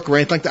a crook or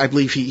anything like that. I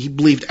believe he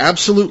believed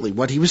absolutely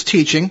what he was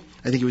teaching.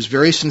 I think he was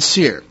very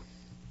sincere.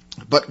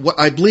 But what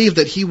I believe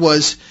that he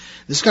was,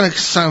 this is going to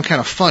sound kind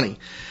of funny,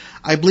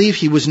 I believe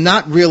he was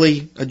not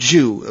really a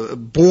Jew,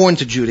 born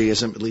to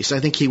Judaism at least.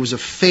 I think he was a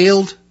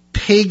failed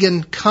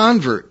pagan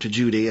convert to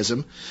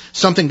Judaism,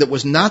 something that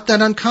was not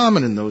that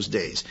uncommon in those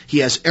days. He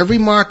has every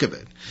mark of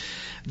it.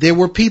 There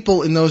were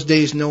people in those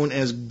days known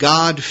as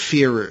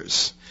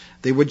God-fearers.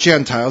 They were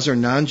Gentiles or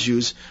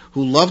non-Jews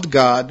who loved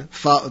God,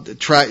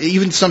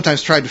 even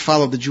sometimes tried to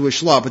follow the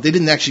Jewish law, but they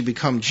didn't actually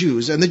become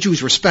Jews, and the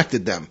Jews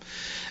respected them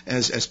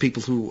as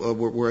people who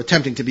were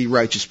attempting to be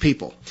righteous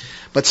people.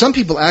 But some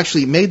people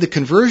actually made the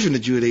conversion to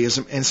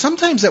Judaism, and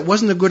sometimes that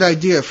wasn't a good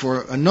idea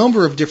for a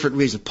number of different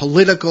reasons.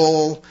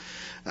 Political,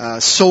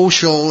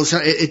 social,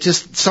 it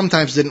just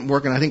sometimes didn't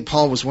work, and I think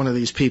Paul was one of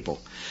these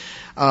people.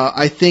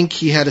 I think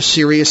he had a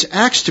serious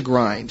axe to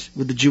grind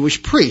with the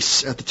Jewish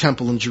priests at the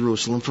temple in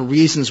Jerusalem for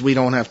reasons we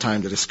don't have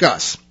time to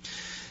discuss.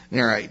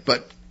 All right,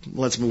 but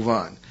let's move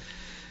on.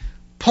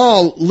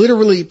 Paul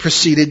literally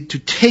proceeded to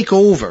take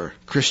over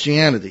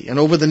Christianity, and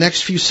over the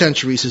next few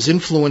centuries his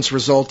influence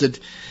resulted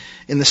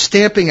in the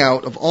stamping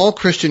out of all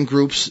Christian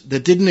groups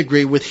that didn't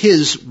agree with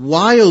his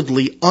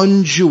wildly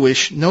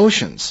un-Jewish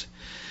notions.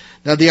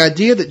 Now, the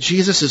idea that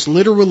Jesus is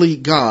literally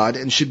God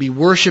and should be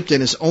worshipped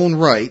in his own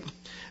right,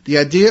 the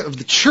idea of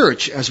the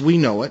church as we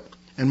know it,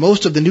 and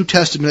most of the New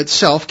Testament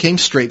itself came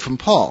straight from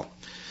Paul.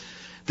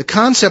 The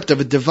concept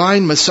of a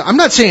divine Messiah, I'm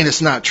not saying it's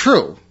not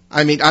true.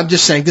 I mean, I'm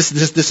just saying this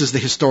is the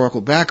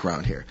historical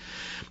background here.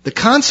 The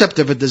concept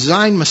of a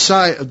divine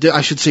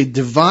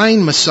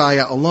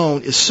Messiah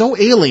alone is so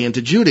alien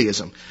to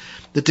Judaism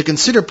that to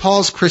consider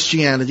Paul's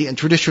Christianity and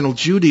traditional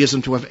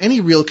Judaism to have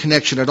any real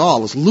connection at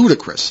all is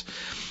ludicrous.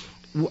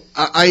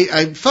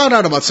 I found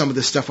out about some of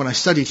this stuff when I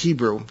studied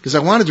Hebrew because I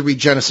wanted to read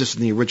Genesis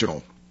in the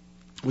original,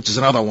 which is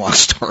another long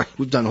story.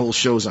 We've done whole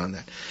shows on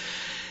that.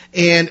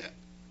 And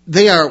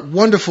they are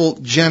wonderful,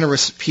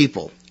 generous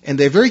people, and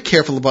they're very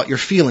careful about your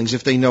feelings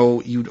if they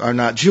know you are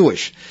not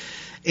Jewish.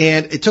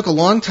 And it took a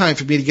long time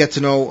for me to get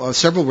to know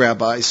several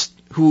rabbis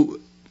who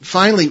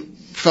finally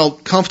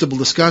felt comfortable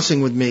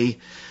discussing with me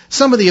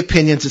some of the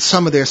opinions that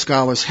some of their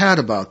scholars had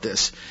about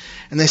this.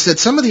 And they said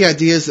some of the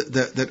ideas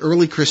that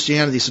early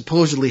Christianity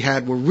supposedly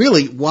had were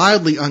really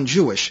wildly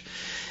un-Jewish.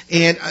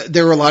 And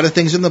there are a lot of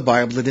things in the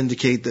Bible that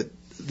indicate that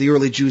the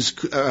early Jews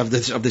of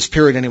this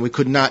period anyway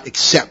could not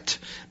accept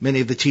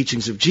many of the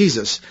teachings of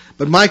Jesus.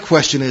 But my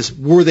question is,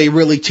 were they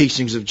really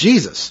teachings of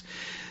Jesus?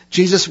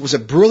 Jesus was a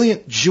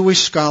brilliant Jewish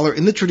scholar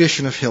in the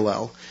tradition of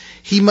Hillel.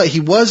 He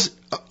was,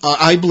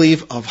 I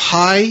believe, of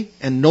high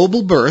and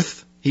noble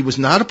birth. He was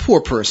not a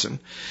poor person.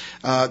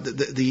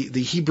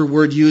 The Hebrew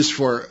word used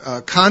for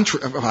carpenter,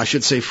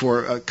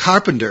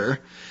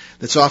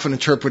 that's often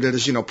interpreted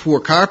as poor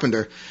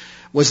carpenter,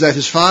 was that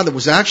his father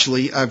was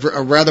actually a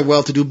rather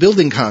well-to-do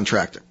building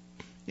contractor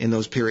in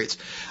those periods.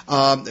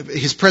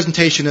 His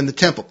presentation in the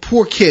temple,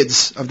 poor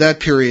kids of that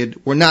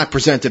period were not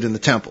presented in the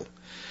temple.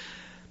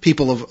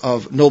 People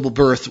of noble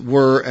birth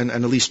were, and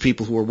at least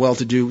people who were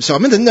well-to-do. So, I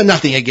mean, there's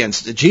nothing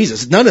against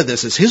Jesus. None of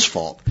this is his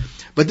fault.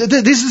 But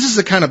this is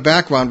the kind of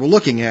background we're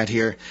looking at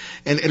here.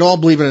 And it all,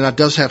 believe it or not,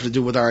 does have to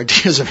do with our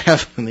ideas of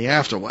heaven and the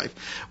afterlife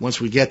once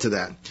we get to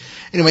that.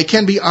 Anyway, it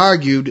can be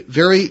argued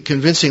very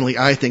convincingly,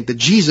 I think, that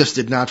Jesus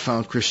did not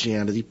found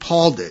Christianity.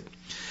 Paul did.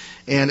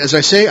 And as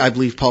I say, I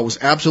believe Paul was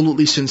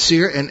absolutely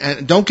sincere.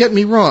 And don't get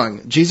me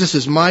wrong, Jesus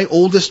is my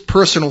oldest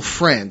personal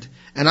friend.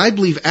 And I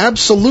believe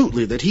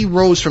absolutely that he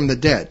rose from the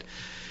dead.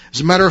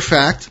 As a matter of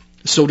fact,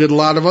 so did a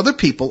lot of other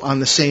people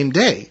on the same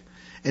day,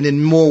 and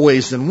in more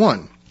ways than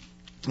one.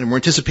 And we're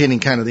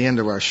anticipating kind of the end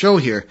of our show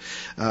here,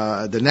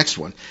 the next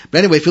one. But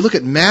anyway, if you look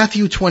at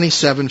Matthew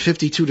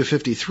 27:52 to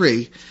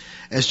 53,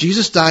 as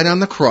Jesus died on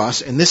the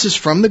cross, and this is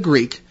from the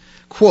Greek,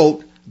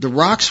 quote, "The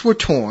rocks were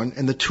torn,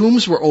 and the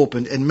tombs were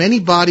opened, and many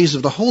bodies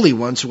of the holy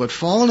ones who had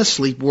fallen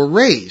asleep were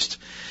raised.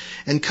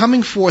 And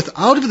coming forth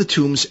out of the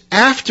tombs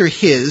after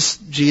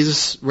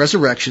Jesus'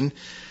 resurrection,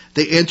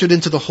 they entered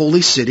into the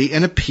holy city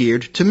and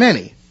appeared to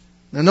many."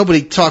 Now,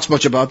 nobody talks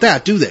much about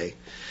that, do they?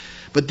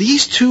 But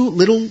these two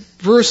little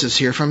verses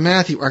here from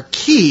Matthew are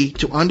key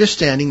to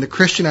understanding the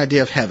Christian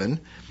idea of heaven,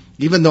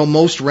 even though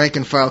most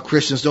rank-and-file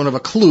Christians don't have a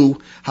clue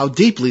how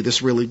deeply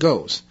this really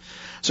goes.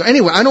 So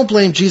anyway, I don't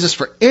blame Jesus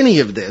for any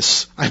of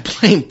this. I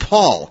blame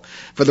Paul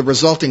for the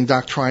resulting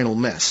doctrinal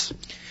mess.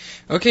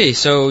 Okay,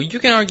 so you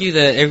can argue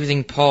that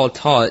everything Paul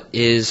taught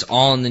is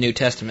all in the New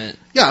Testament.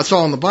 Yeah, it's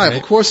all in the Bible.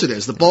 Right. Of course it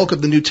is. The bulk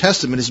of the New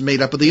Testament is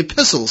made up of the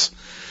epistles,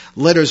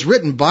 letters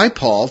written by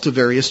Paul to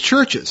various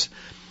churches.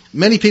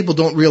 Many people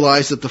don't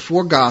realize that the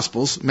four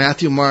Gospels,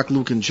 Matthew, Mark,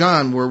 Luke, and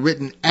John, were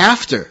written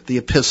after the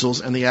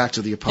epistles and the Acts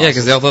of the Apostles. Yeah,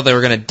 because they all thought they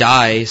were going to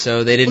die,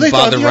 so they didn't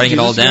bother writing it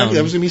all down.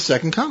 That was going to be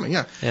second coming,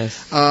 yeah. Yes.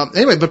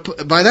 Anyway,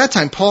 but by that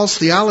time, Paul's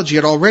theology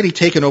had already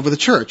taken over the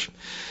church.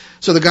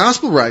 So the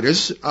gospel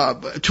writers,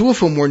 two of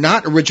whom were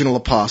not original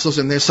apostles,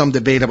 and there's some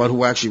debate about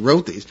who actually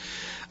wrote these,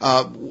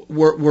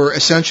 were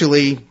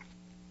essentially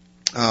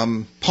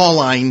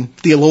Pauline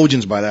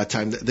theologians by that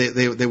time.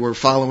 They were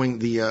following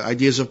the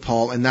ideas of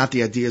Paul and not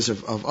the ideas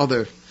of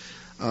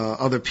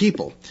other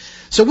people.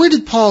 So where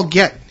did Paul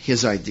get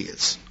his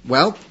ideas?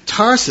 Well,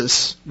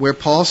 Tarsus, where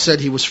Paul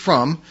said he was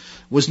from,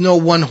 was no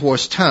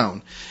one-horse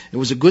town. It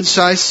was a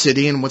good-sized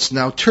city in what's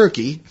now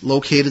Turkey,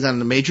 located on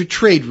the major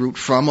trade route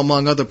from,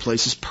 among other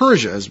places,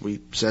 Persia, as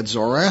we said,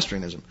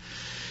 Zoroastrianism.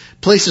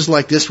 Places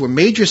like this were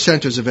major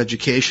centers of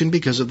education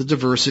because of the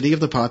diversity of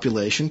the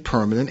population,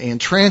 permanent and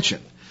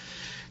transient.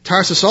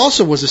 Tarsus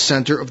also was a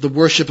center of the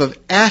worship of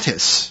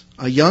Attis,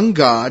 a young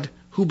god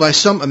who, by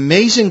some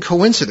amazing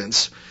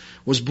coincidence,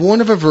 was born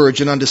of a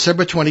virgin on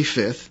December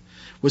 25th,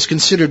 was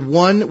considered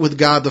one with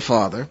God the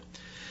Father.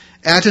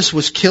 Attis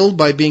was killed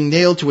by being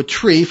nailed to a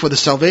tree for the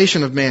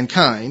salvation of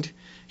mankind.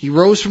 He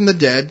rose from the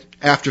dead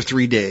after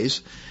 3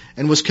 days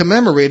and was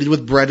commemorated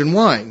with bread and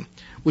wine,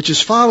 which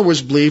his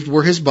followers believed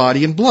were his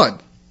body and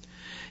blood.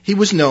 He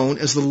was known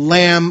as the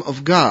Lamb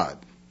of God.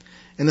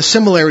 And the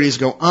similarities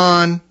go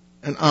on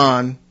and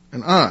on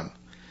and on.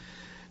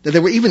 Now,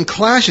 there were even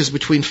clashes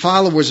between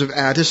followers of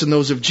Attis and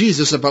those of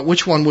Jesus about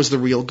which one was the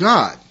real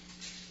God.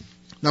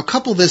 Now,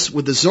 couple this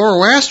with the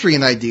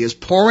Zoroastrian ideas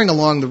pouring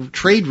along the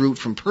trade route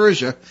from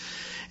Persia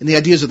and the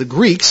ideas of the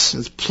Greeks,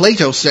 as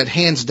Plato said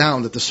hands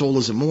down that the soul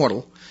is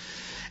immortal,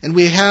 and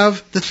we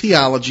have the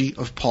theology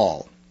of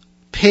Paul.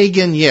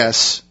 Pagan,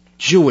 yes.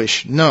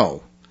 Jewish,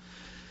 no.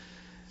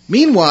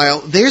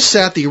 Meanwhile, there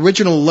sat the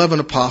original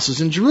 11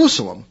 apostles in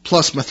Jerusalem,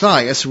 plus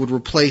Matthias, who would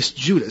replace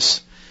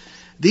Judas.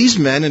 These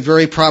men, and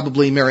very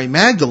probably Mary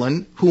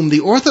Magdalene, whom the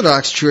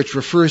Orthodox Church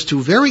refers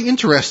to very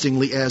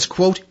interestingly as,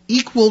 quote,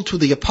 equal to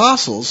the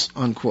apostles,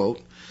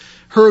 unquote,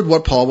 heard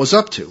what Paul was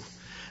up to.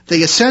 They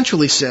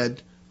essentially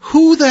said,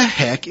 who the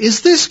heck is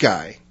this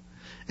guy?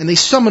 And they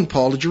summoned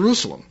Paul to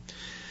Jerusalem.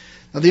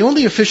 Now, the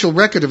only official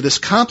record of this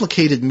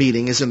complicated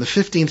meeting is in the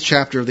 15th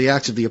chapter of the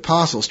Acts of the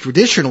Apostles,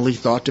 traditionally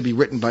thought to be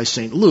written by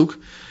St. Luke,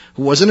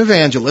 who was an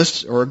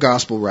evangelist or a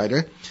gospel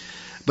writer,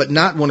 but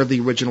not one of the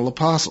original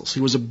apostles. He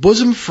was a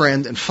bosom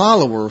friend and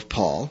follower of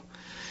Paul.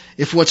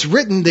 If what's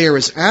written there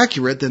is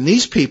accurate, then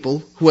these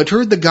people, who had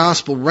heard the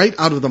gospel right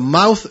out of the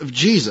mouth of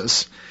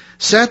Jesus,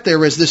 sat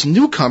there as this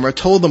newcomer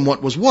told them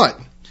what was what.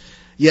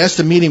 Yes,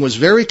 the meeting was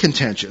very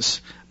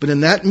contentious, but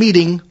in that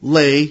meeting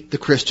lay the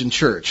Christian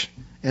church,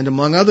 and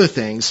among other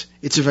things,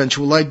 its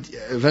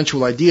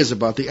eventual ideas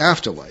about the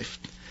afterlife.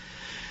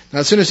 Now,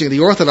 it's interesting.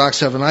 The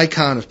Orthodox have an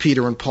icon of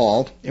Peter and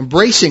Paul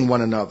embracing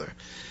one another.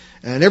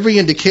 And every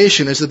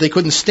indication is that they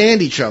couldn't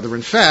stand each other.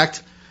 In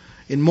fact,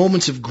 in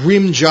moments of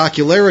grim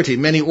jocularity,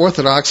 many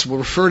Orthodox will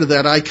refer to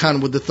that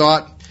icon with the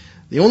thought,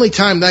 the only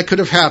time that could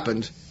have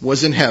happened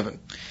was in heaven.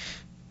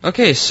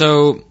 Okay,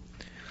 so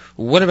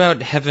what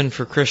about heaven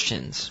for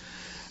Christians?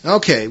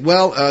 Okay,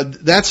 well,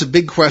 that's a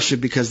big question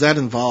because that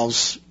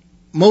involves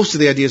most of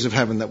the ideas of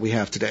heaven that we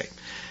have today.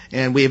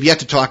 And we have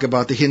yet to talk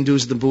about the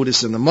Hindus, the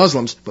Buddhists, and the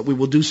Muslims, but we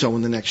will do so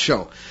in the next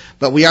show.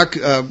 But we are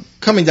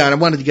coming down. I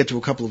wanted to get to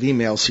a couple of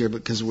emails here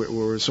because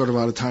we're sort of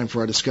out of time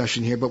for our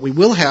discussion here. But we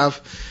will have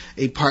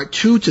a part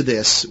 2 to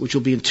this, which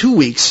will be in 2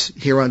 weeks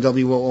here on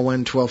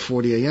WOON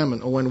 1240 AM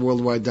and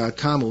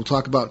ONWorldwide.com. We'll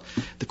talk about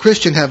the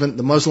Christian heaven,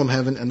 the Muslim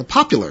heaven, and the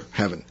popular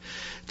heaven.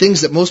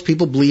 Things that most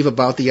people believe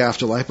about the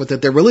afterlife, but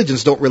that their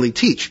religions don't really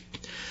teach.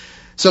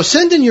 So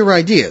send in your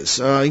ideas.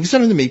 You can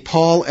send them to me,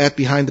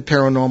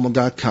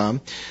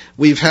 paul@behindtheparanormal.com.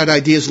 We've had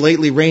ideas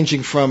lately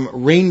ranging from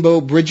rainbow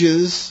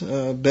bridges,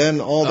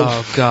 Ben, all the...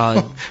 Oh,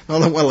 God.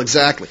 Well,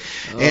 exactly.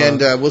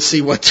 And we'll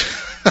see what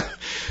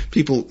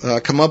people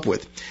come up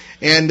with.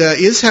 And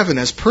is heaven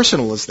as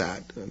personal as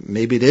that?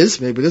 Maybe it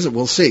is, maybe it isn't.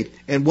 We'll see.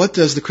 And what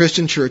does the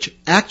Christian church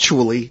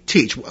actually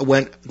teach?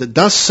 When the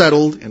dust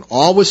settled and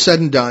all was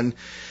said and done,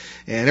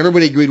 and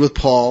everybody agreed with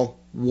Paul,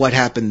 what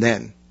happened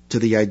then to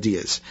the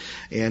ideas?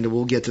 And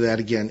we'll get to that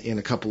again in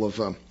a couple of,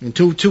 in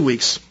two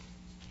weeks,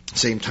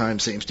 same time,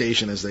 same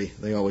station as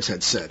they always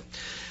had said.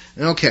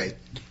 Okay,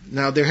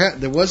 now there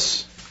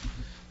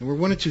were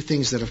one or two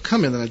things that have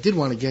come in that I did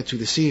want to get to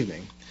this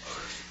evening.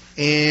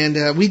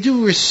 And we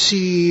do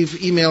receive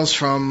emails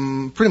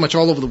from pretty much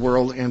all over the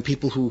world and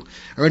people who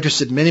are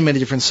interested in many, many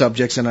different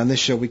subjects. And on this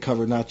show we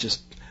cover not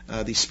just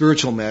the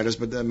spiritual matters,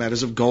 but the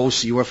matters of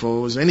ghosts,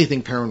 UFOs,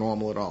 anything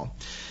paranormal at all.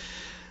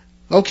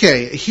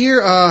 Okay,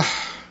 here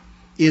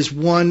is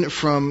one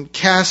from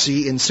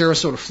Cassie in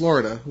Sarasota,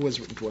 Florida, who has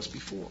written to us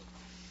before.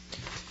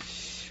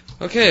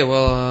 Okay,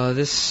 well,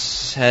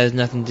 this has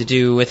nothing to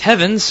do with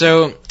heaven,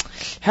 so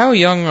how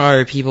young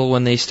are people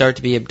when they start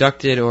to be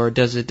abducted, or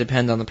does it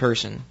depend on the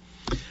person?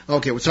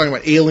 Okay, we're talking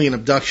about alien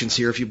abductions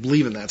here, if you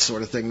believe in that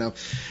sort of thing. Now,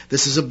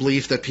 this is a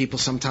belief that people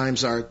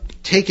sometimes are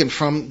taken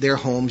from their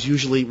homes,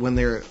 usually when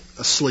they're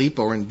asleep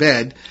or in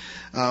bed,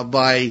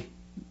 by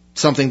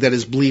something that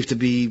is believed to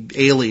be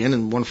alien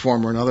in one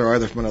form or another,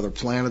 either from another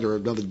planet or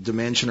another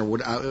dimension, or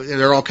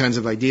there are all kinds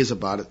of ideas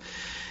about it.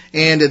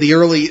 And the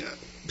early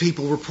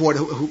people report,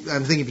 who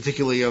I'm thinking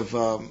particularly of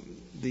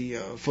the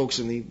folks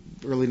in the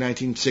early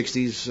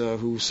 1960s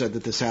who said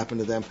that this happened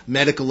to them,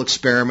 medical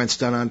experiments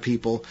done on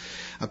people,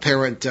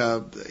 apparent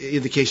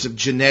indications of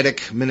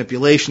genetic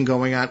manipulation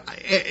going on,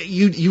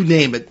 you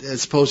name it,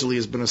 supposedly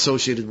has been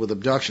associated with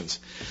abductions.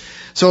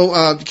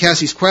 So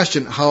Cassie's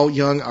question, how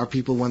young are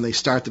people when they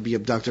start to be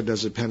abducted,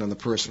 does it depend on the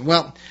person?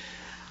 Well,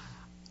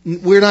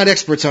 we're not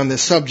experts on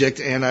this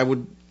subject,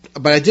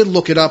 but I did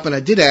look it up, and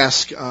I did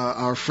ask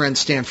our friend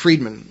Stan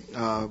Friedman,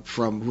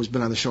 who's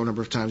been on the show a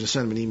number of times. I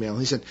sent him an email.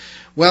 He said,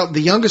 well,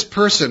 the youngest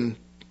person,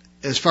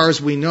 as far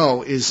as we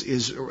know,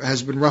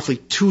 has been roughly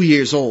 2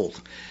 years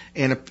old.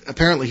 And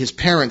apparently his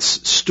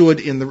parents stood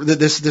in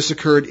this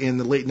occurred in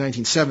the late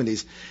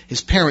 1970s.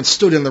 His parents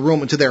stood in the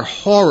room and to their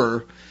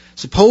horror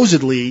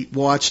supposedly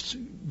watched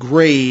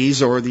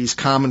Greys, or these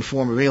common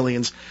form of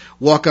aliens,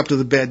 walk up to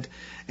the bed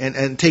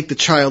and take the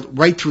child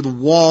right through the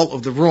wall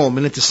of the room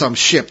and into some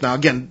ship. Now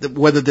again,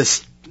 whether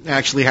this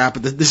actually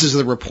happened, this is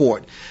the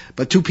report.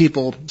 But two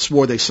people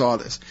swore they saw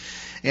this.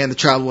 And the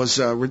child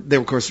they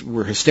of course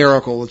were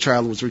hysterical. The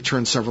child was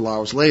returned several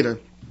hours later,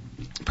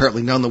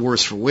 apparently none the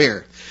worse for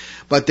wear.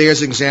 But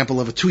there's an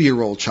example of a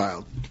 2-year-old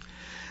child.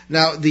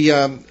 Now,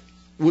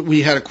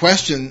 we had a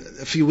question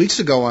a few weeks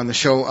ago on the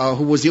show,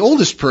 who was the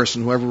oldest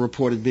person who ever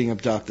reported being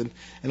abducted.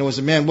 And it was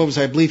a man,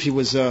 I believe he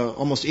was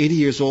almost 80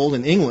 years old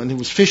in England, who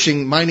was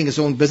fishing, minding his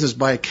own business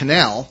by a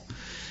canal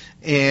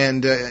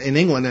and in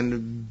England,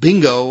 and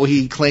bingo,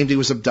 he claimed he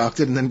was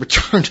abducted and then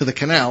returned to the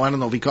canal. I don't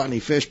know if he caught any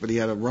fish, but he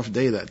had a rough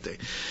day that day.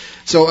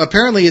 So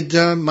apparently it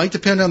might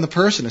depend on the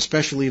person,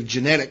 especially if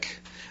genetic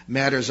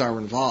matters are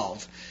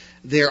involved.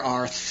 There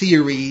are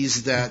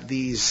theories that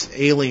these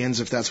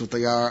aliens, if that's what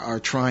they are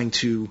trying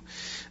to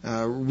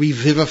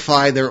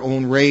revivify their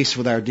own race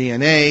with our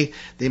DNA.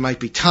 They might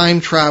be time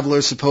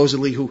travelers,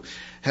 supposedly, who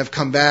have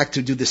come back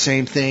to do the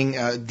same thing,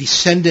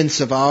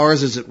 descendants of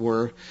ours, as it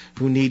were,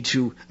 who need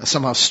to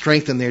somehow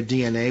strengthen their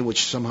DNA,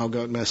 which somehow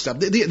got messed up.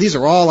 These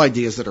are all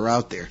ideas that are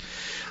out there.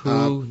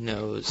 Who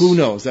knows? Who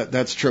knows?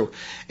 That's true.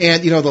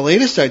 And, the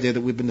latest idea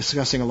that we've been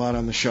discussing a lot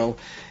on the show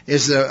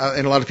is,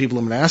 and a lot of people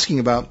have been asking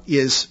about,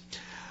 is,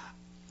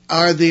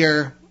 are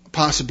there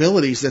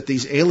possibilities that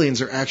these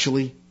aliens are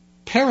actually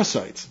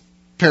parasites?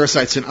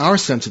 Parasites in our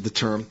sense of the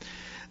term.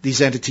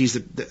 These entities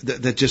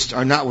that just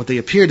are not what they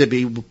appear to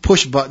be,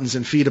 push buttons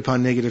and feed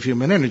upon negative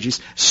human energies.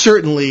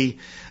 Certainly,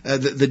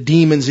 the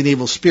demons and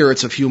evil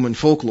spirits of human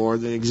folklore,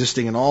 they're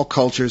existing in all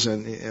cultures,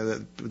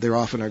 and they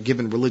often are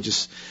given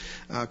religious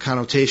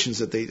connotations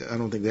that I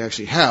don't think they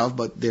actually have,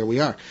 but there we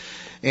are.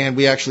 And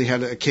we actually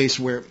had a case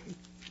where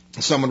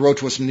someone wrote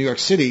to us from New York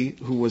City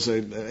who was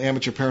an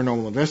amateur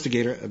paranormal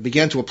investigator,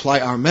 began to apply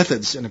our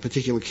methods in a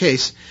particular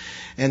case,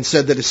 and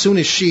said that as soon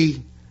as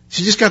she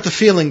just got the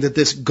feeling that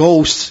this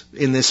ghost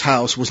in this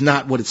house was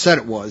not what it said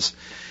it was,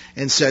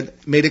 and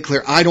made it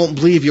clear, I don't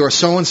believe you're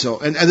so-and-so.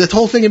 And the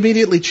whole thing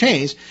immediately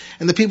changed,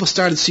 and the people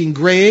started seeing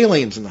gray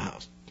aliens in the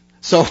house.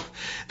 So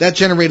that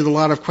generated a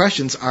lot of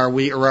questions. Are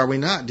we or are we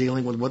not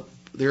dealing with what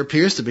there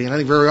appears to be? And I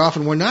think very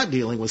often we're not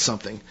dealing with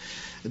something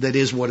that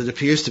is what it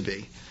appears to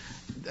be.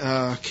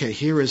 Okay,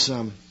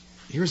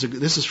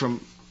 this is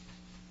from,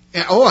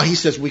 he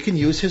says we can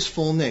use his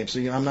full name. So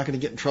I'm not going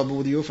to get in trouble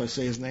with you if I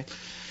say his name.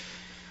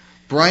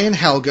 Brian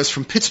Helgas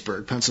from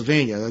Pittsburgh,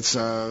 Pennsylvania. That's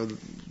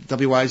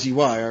WIZY,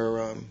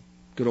 our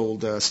good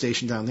old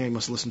station down there. He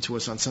must listen to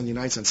us on Sunday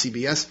nights on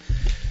CBS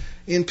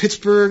in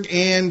Pittsburgh,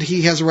 and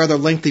he has a rather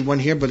lengthy one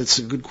here, but it's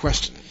a good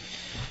question.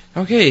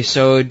 Okay,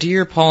 so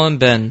dear Paul and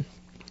Ben,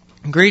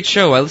 great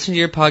show. I listen to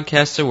your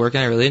podcasts at work,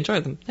 and I really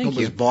enjoy them. Thank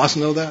you. Does boss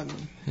know that?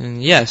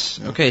 Yes.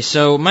 Yeah. Okay,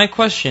 so my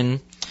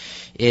question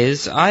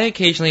is, I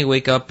occasionally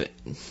wake up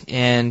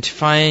and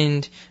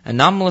find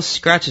anomalous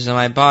scratches on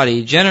my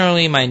body,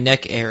 generally my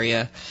neck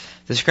area.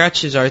 The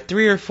scratches are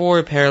 3 or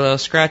 4 parallel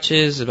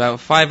scratches, about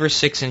 5 or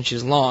 6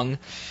 inches long.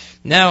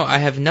 Now I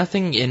have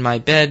nothing in my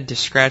bed to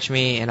scratch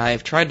me, and I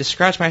have tried to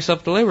scratch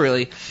myself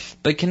deliberately,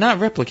 but cannot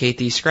replicate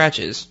these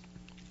scratches.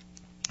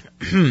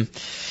 To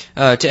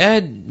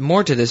add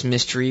more to this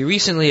mystery,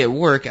 recently at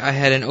work I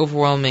had an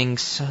overwhelming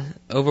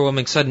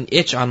sudden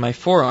itch on my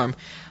forearm.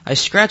 I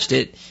scratched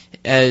it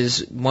as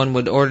one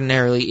would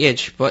ordinarily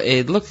itch, but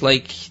it looked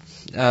like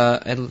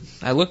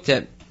I looked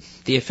at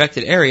the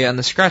affected area and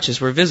the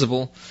scratches were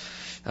visible.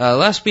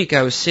 Last week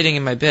I was sitting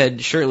in my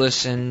bed,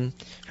 shirtless, and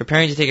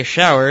preparing to take a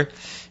shower,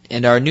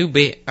 and our new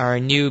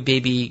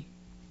baby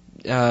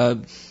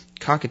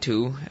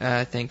cockatoo,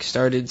 I think,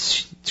 started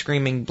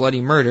screaming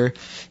bloody murder,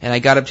 and I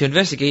got up to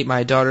investigate.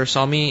 My daughter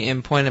saw me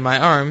and pointed at my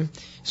arm,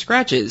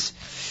 scratches.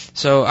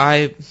 So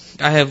I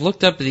have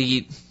looked up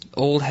the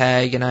old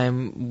hag, and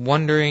I'm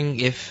wondering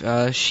if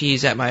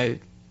she's at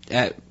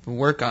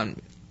work on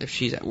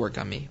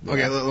me.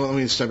 Okay, let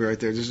me stop you right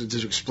there, just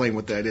to explain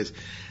what that is.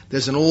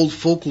 There's an old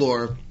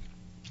folklore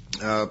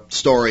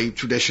story,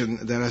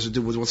 tradition, that has to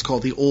do with what's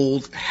called the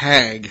old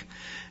hag.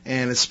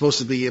 And it's supposed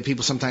to be,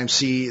 people sometimes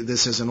see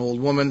this as an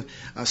old woman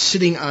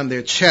sitting on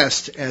their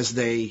chest as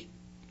they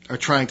are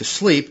trying to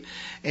sleep.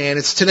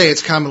 And today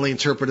it's commonly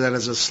interpreted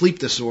as a sleep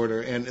disorder,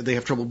 and they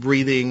have trouble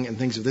breathing and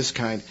things of this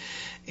kind.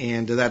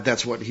 And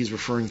that's what he's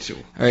referring to.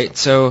 All right,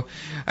 so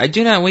I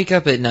do not wake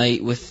up at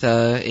night with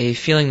a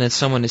feeling that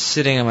someone is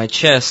sitting on my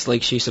chest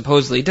like she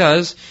supposedly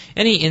does.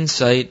 Any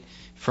insight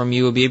from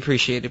you will be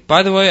appreciated.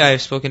 By the way, I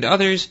have spoken to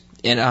others,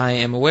 and I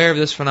am aware of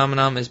this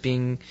phenomenon as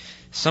being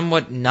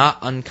somewhat not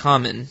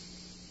uncommon.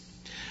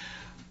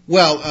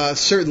 Well,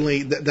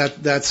 certainly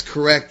that's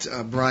correct,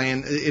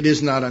 Brian. It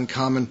is not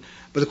uncommon,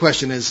 but the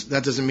question is,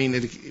 that doesn't mean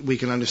that we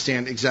can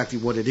understand exactly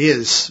what it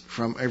is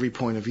from every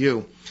point of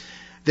view.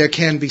 There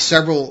can be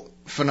several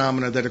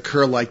phenomena that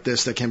occur like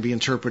this that can be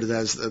interpreted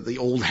as the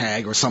old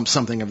hag or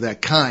something of that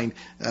kind,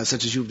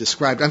 such as you've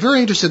described. I'm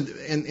very interested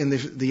in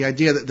the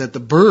idea that the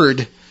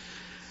bird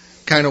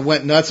kind of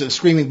went nuts and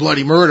screaming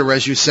bloody murder,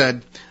 as you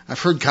said. I've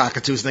heard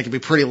cockatoos, and they can be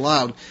pretty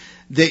loud.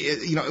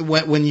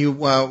 When you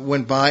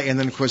went by, and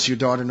then of course your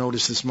daughter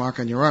noticed this mark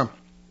on your arm.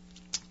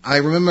 I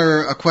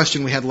remember a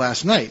question we had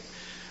last night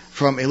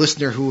from a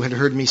listener who had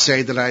heard me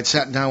say that I had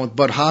sat down with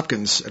Bud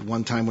Hopkins at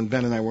one time when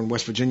Ben and I were in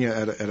West Virginia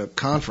at a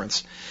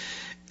conference,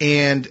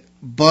 and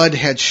Bud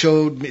had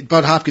showed me,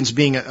 Bud Hopkins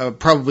being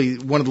probably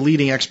one of the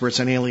leading experts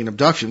on alien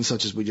abduction,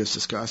 such as we just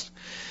discussed,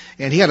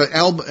 and he had an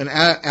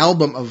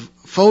album of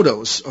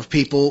photos of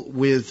people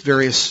with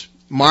various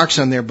marks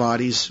on their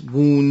bodies,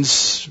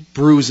 wounds,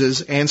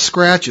 bruises, and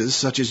scratches,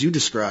 such as you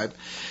described,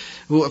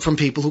 from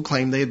people who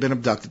claimed they had been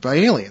abducted by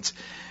aliens.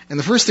 And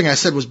the first thing I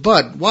said was,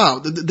 Bud, wow,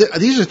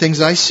 these are things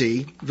I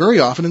see very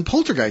often in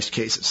poltergeist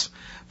cases.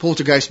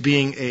 Poltergeist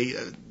being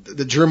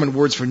the German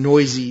words for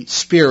noisy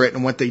spirit,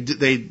 and what they're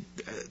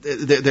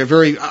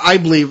very,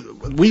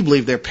 we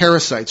believe they're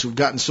parasites who've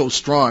gotten so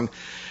strong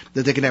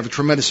that they can have a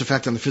tremendous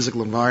effect on the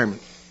physical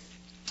environment.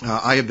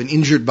 I have been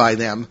injured by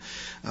them,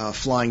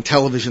 flying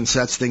television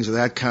sets, things of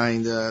that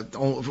kind,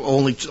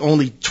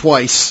 only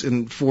twice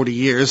in 40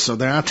 years, so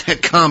they're not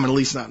that common, at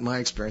least not in my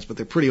experience, but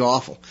they're pretty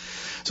awful.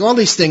 So all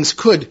these things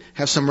could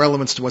have some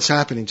relevance to what's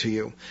happening to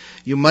you.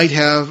 You might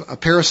have a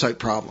parasite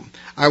problem.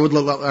 I would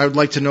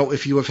like to know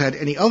if you have had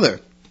any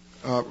other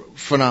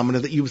phenomena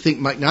that you think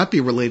might not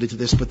be related to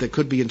this, but that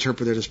could be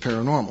interpreted as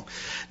paranormal.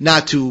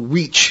 Not to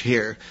reach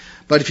here,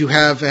 but if you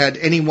have had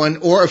anyone,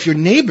 or if your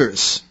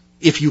neighbors,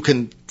 if you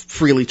can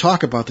freely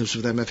talk about this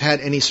with them, have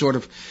had any sort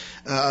of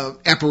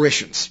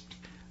apparitions,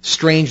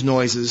 strange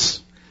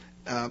noises,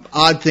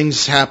 odd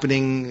things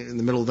happening in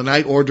the middle of the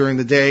night or during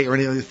the day, or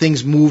any other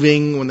things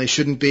moving when they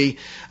shouldn't be,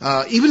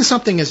 even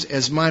something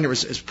as minor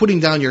as putting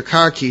down your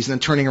car keys and then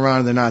turning around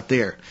and they're not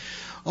there.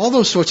 All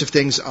those sorts of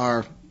things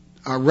are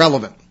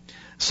relevant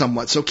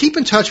somewhat. So keep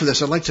in touch with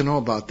us. I'd like to know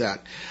about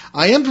that.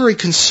 I am very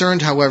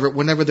concerned, however,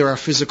 whenever there are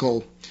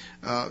physical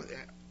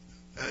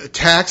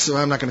attacks,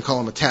 I'm not going to call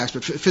them attacks,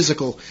 but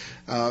physical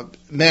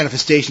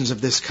manifestations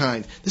of this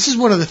kind. This is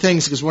one of the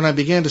things, because when I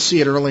began to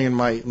see it early in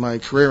my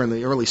career in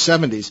the early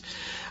 70s,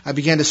 I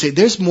began to say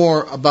there's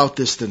more about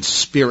this than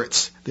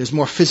spirits. There's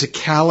more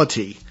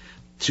physicality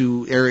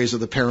to areas of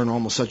the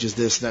paranormal such as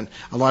this than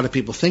a lot of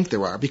people think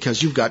there are,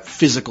 because you've got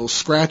physical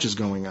scratches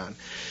going on.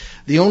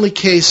 The only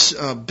case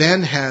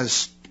Ben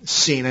has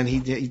seen, and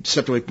he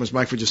stepped away from his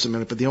mic for just a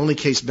minute, but the only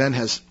case Ben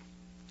has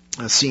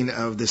seen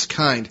of this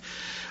kind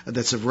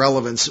that's of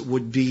relevance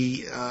would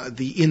be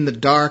the In the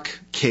Dark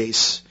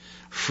case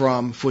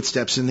from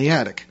Footsteps in the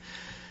Attic.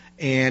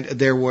 And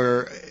there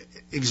were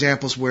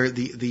examples where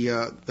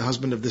the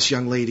husband of this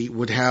young lady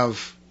would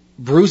have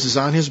bruises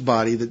on his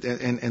body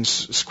and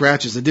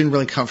scratches that didn't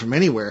really come from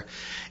anywhere.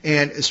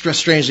 And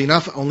strangely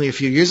enough, only a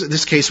few years,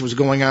 this case was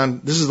going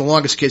on, this is the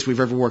longest case we've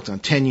ever worked on,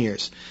 10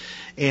 years.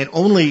 And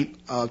only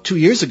 2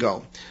 years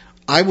ago,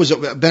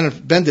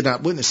 Ben did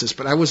not witness this,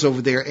 but I was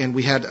over there, and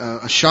we had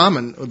a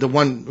shaman, the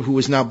one who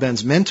is now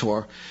Ben's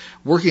mentor,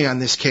 working on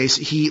this case.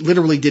 He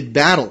literally did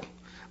battle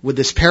with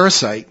this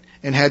parasite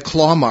and had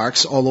claw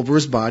marks all over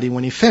his body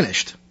when he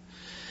finished.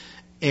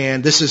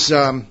 And this is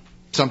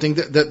something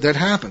that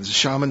happens. The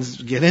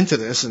shamans get into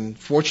this, and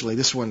fortunately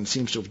this one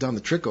seems to have done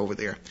the trick over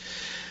there.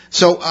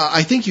 So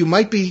I think you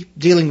might be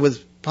dealing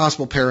with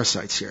possible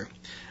parasites here.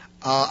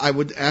 I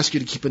would ask you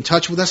to keep in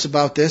touch with us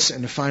about this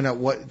and to find out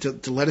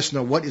to let us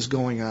know what is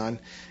going on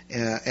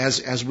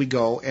as we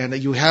go. And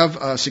you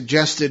have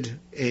suggested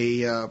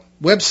a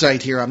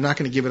website here. I'm not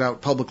going to give it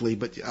out publicly,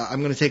 but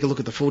I'm going to take a look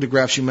at the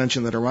photographs you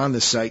mentioned that are on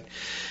this site,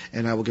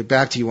 and I will get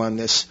back to you on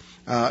this.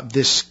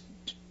 This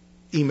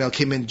email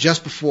came in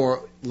just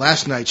before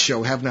last night's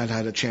show. Have not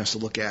had a chance to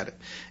look at it,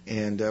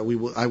 and I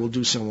will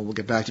do so, and we'll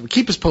get back to you. But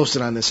keep us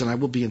posted on this, and I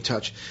will be in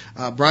touch.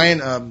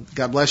 Brian,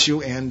 God bless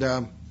you,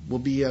 and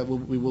we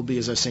will be,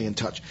 as I say, in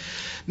touch.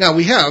 Now,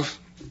 we have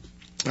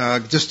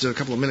just a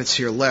couple of minutes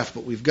here left,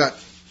 but we've got,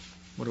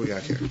 what do we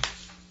got here?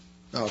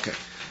 Oh, okay.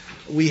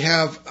 We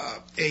have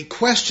a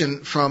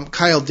question from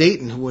Kyle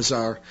Dayton, who was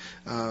our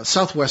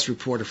Southwest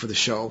reporter for the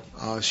show.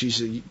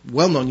 She's a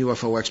well-known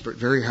UFO expert,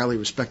 very highly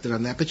respected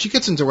on that, but she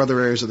gets into other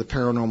areas of the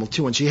paranormal,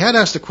 too. And she had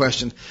asked a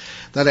question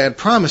that I had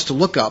promised to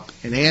look up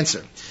and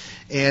answer.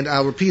 And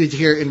I'll repeat it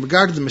here. In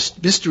regard to the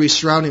mystery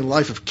surrounding the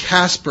life of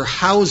Caspar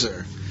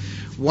Hauser,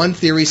 one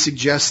theory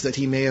suggests that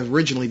he may have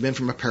originally been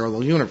from a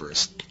parallel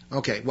universe.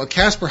 Okay, well,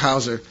 Caspar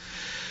Hauser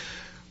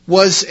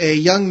was a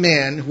young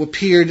man who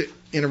appeared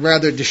in a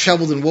rather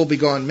disheveled and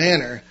woebegone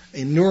manner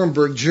in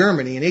Nuremberg,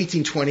 Germany in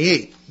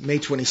 1828, May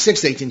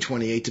 26,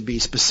 1828 to be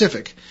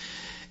specific.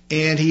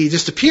 And he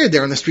just appeared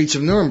there on the streets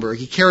of Nuremberg.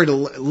 He carried a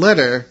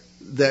letter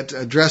that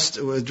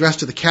was addressed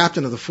to the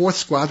captain of the 4th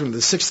Squadron of the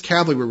 6th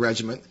Cavalry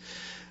Regiment,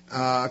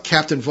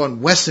 Captain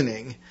von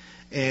Wessening.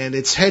 And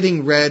its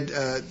heading read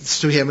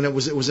to him, and it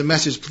was a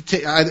message: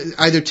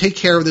 either take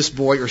care of this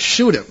boy or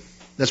shoot him.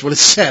 That's what it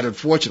said,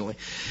 unfortunately.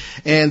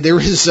 And there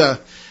is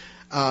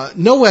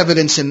no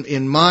evidence,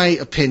 in my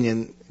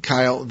opinion,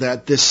 Kyle,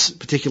 that this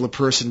particular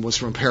person was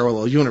from a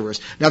parallel universe.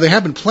 Now, there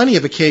have been plenty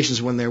of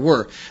occasions when there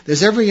were.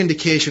 There's every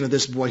indication of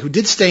this boy who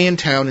did stay in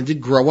town and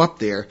did grow up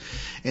there,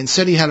 and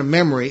said he had a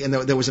memory. And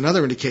there was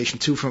another indication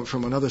too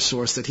from another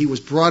source that he was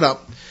brought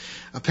up.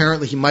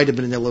 Apparently, he might have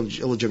been an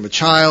illegitimate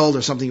child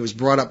or something. He was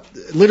brought up,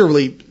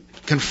 literally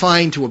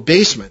confined to a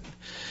basement,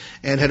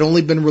 and had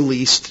only been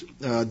released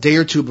a day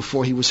or two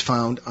before he was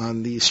found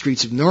on the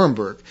streets of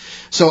Nuremberg.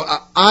 So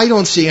I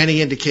don't see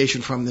any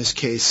indication from this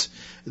case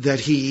that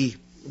he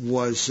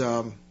was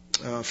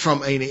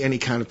from any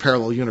kind of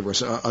parallel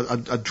universe,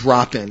 a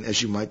drop-in,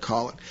 as you might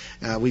call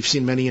it. We've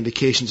seen many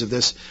indications of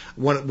this.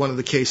 One of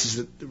the cases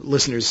that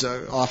listeners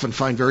often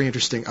find very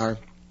interesting are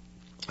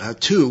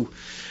two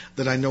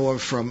that I know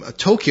of from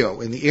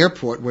Tokyo in the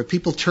airport, where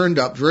people turned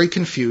up very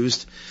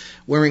confused,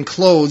 wearing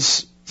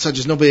clothes such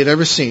as nobody had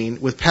ever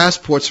seen, with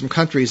passports from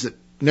countries that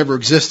never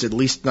existed, at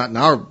least not in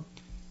our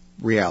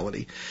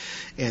reality,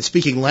 and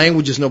speaking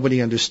languages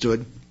nobody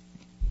understood.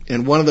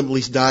 And one of them at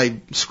least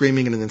died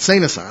screaming in an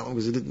insane asylum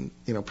because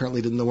he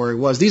apparently didn't know where he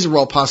was. These are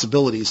all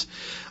possibilities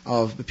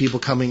of people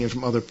coming in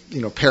from other,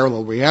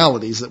 parallel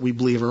realities that we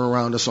believe are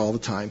around us all the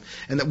time,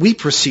 and that we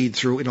proceed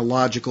through in a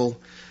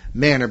logical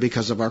manner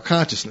because of our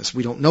consciousness.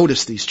 We don't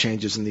notice these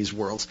changes in these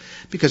worlds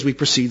because we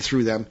proceed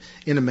through them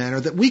in a manner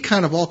that we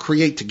kind of all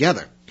create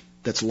together,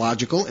 that's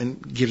logical and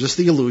gives us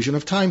the illusion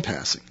of time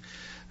passing.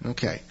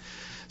 Okay.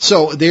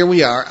 So there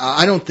we are.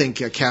 I don't think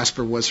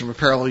Caspar was from a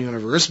parallel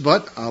universe,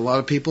 but a lot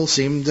of people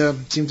seem to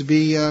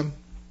be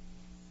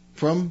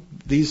from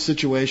these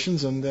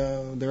situations, and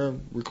there are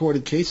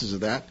recorded cases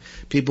of that.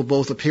 People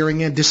both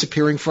appearing and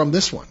disappearing from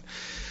this one.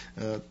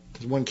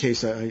 There's one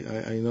case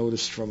I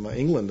noticed from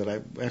England that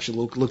I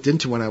actually looked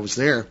into when I was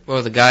there.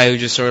 Well, the guy who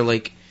just sort of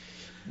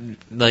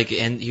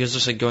and he was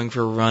just going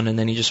for a run, and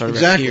then he just sort of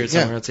appeared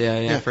somewhere else. Yeah,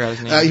 I forgot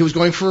his name. He was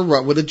going for a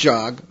run with a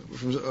jog,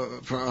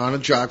 on a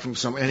jog from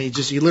somewhere, and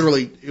he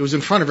literally, it was in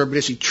front of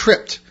everybody, so he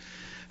tripped,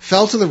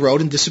 fell to the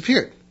road, and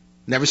disappeared.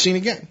 Never seen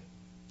again.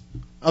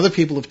 Other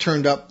people have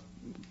turned up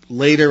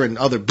later in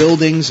other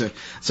buildings and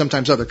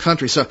sometimes other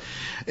countries. So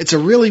it's a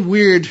really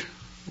weird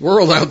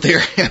world out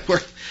there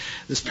where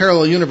this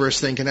parallel universe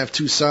thing can have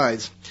two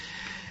sides.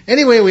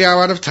 Anyway, we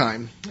are out of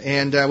time,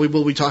 and we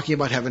will be talking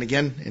about heaven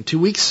again in 2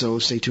 weeks, so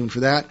stay tuned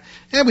for that.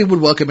 And we would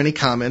welcome any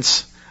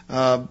comments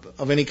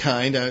of any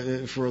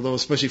kind for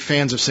those, especially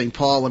fans of St.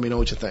 Paul. Let me know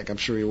what you think. I'm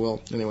sure you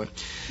will.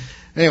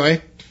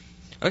 Anyway.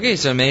 Okay,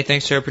 so many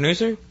thanks to our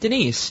producer,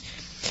 Denise.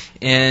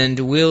 And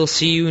we'll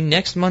see you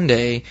next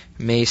Monday,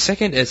 May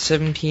 2nd at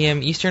 7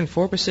 p.m. Eastern,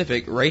 4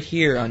 Pacific, right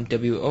here on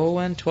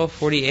WON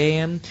 1240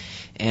 AM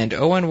and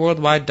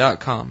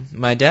ONWorldwide.com.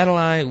 My dad and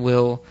I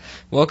will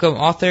welcome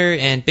author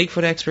and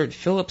Bigfoot expert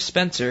Philip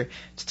Spencer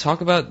to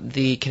talk about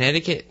the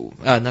Kentucky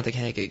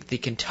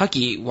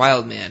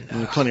wild man.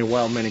 There are plenty of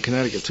wild men in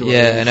Connecticut, too.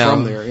 Yeah, I know.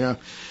 From there, yeah.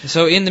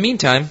 So in the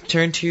meantime,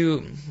 turn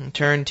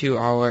to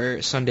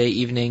our Sunday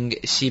evening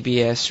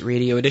CBS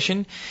radio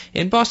edition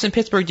in Boston,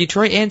 Pittsburgh,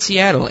 Detroit, and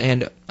Seattle,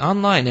 and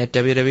online at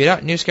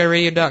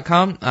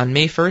www.newskyradio.com. On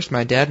May 1st,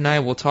 my dad and I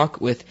will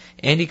talk with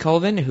Andy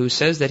Colvin, who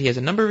says that he has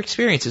a number of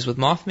experiences with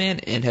Mothman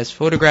and has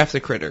photographed the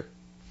critter.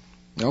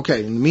 Okay,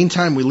 in the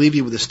meantime, we leave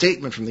you with a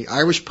statement from the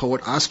Irish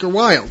poet Oscar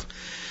Wilde.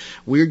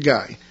 Weird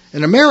guy.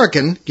 An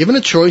American, given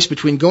a choice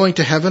between going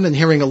to heaven and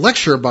hearing a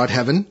lecture about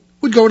heaven,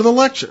 would go to the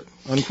lecture.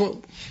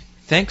 Unquote.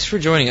 Thanks for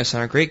joining us on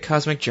our great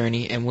cosmic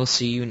journey, and we'll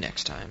see you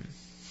next time.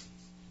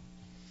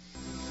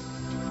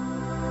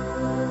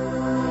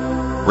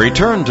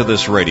 Return to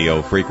this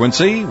radio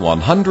frequency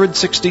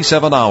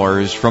 167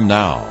 hours from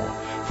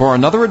now for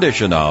another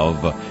edition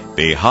of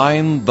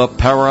Behind the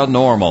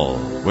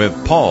Paranormal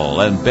with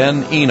Paul and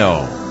Ben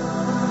Eno.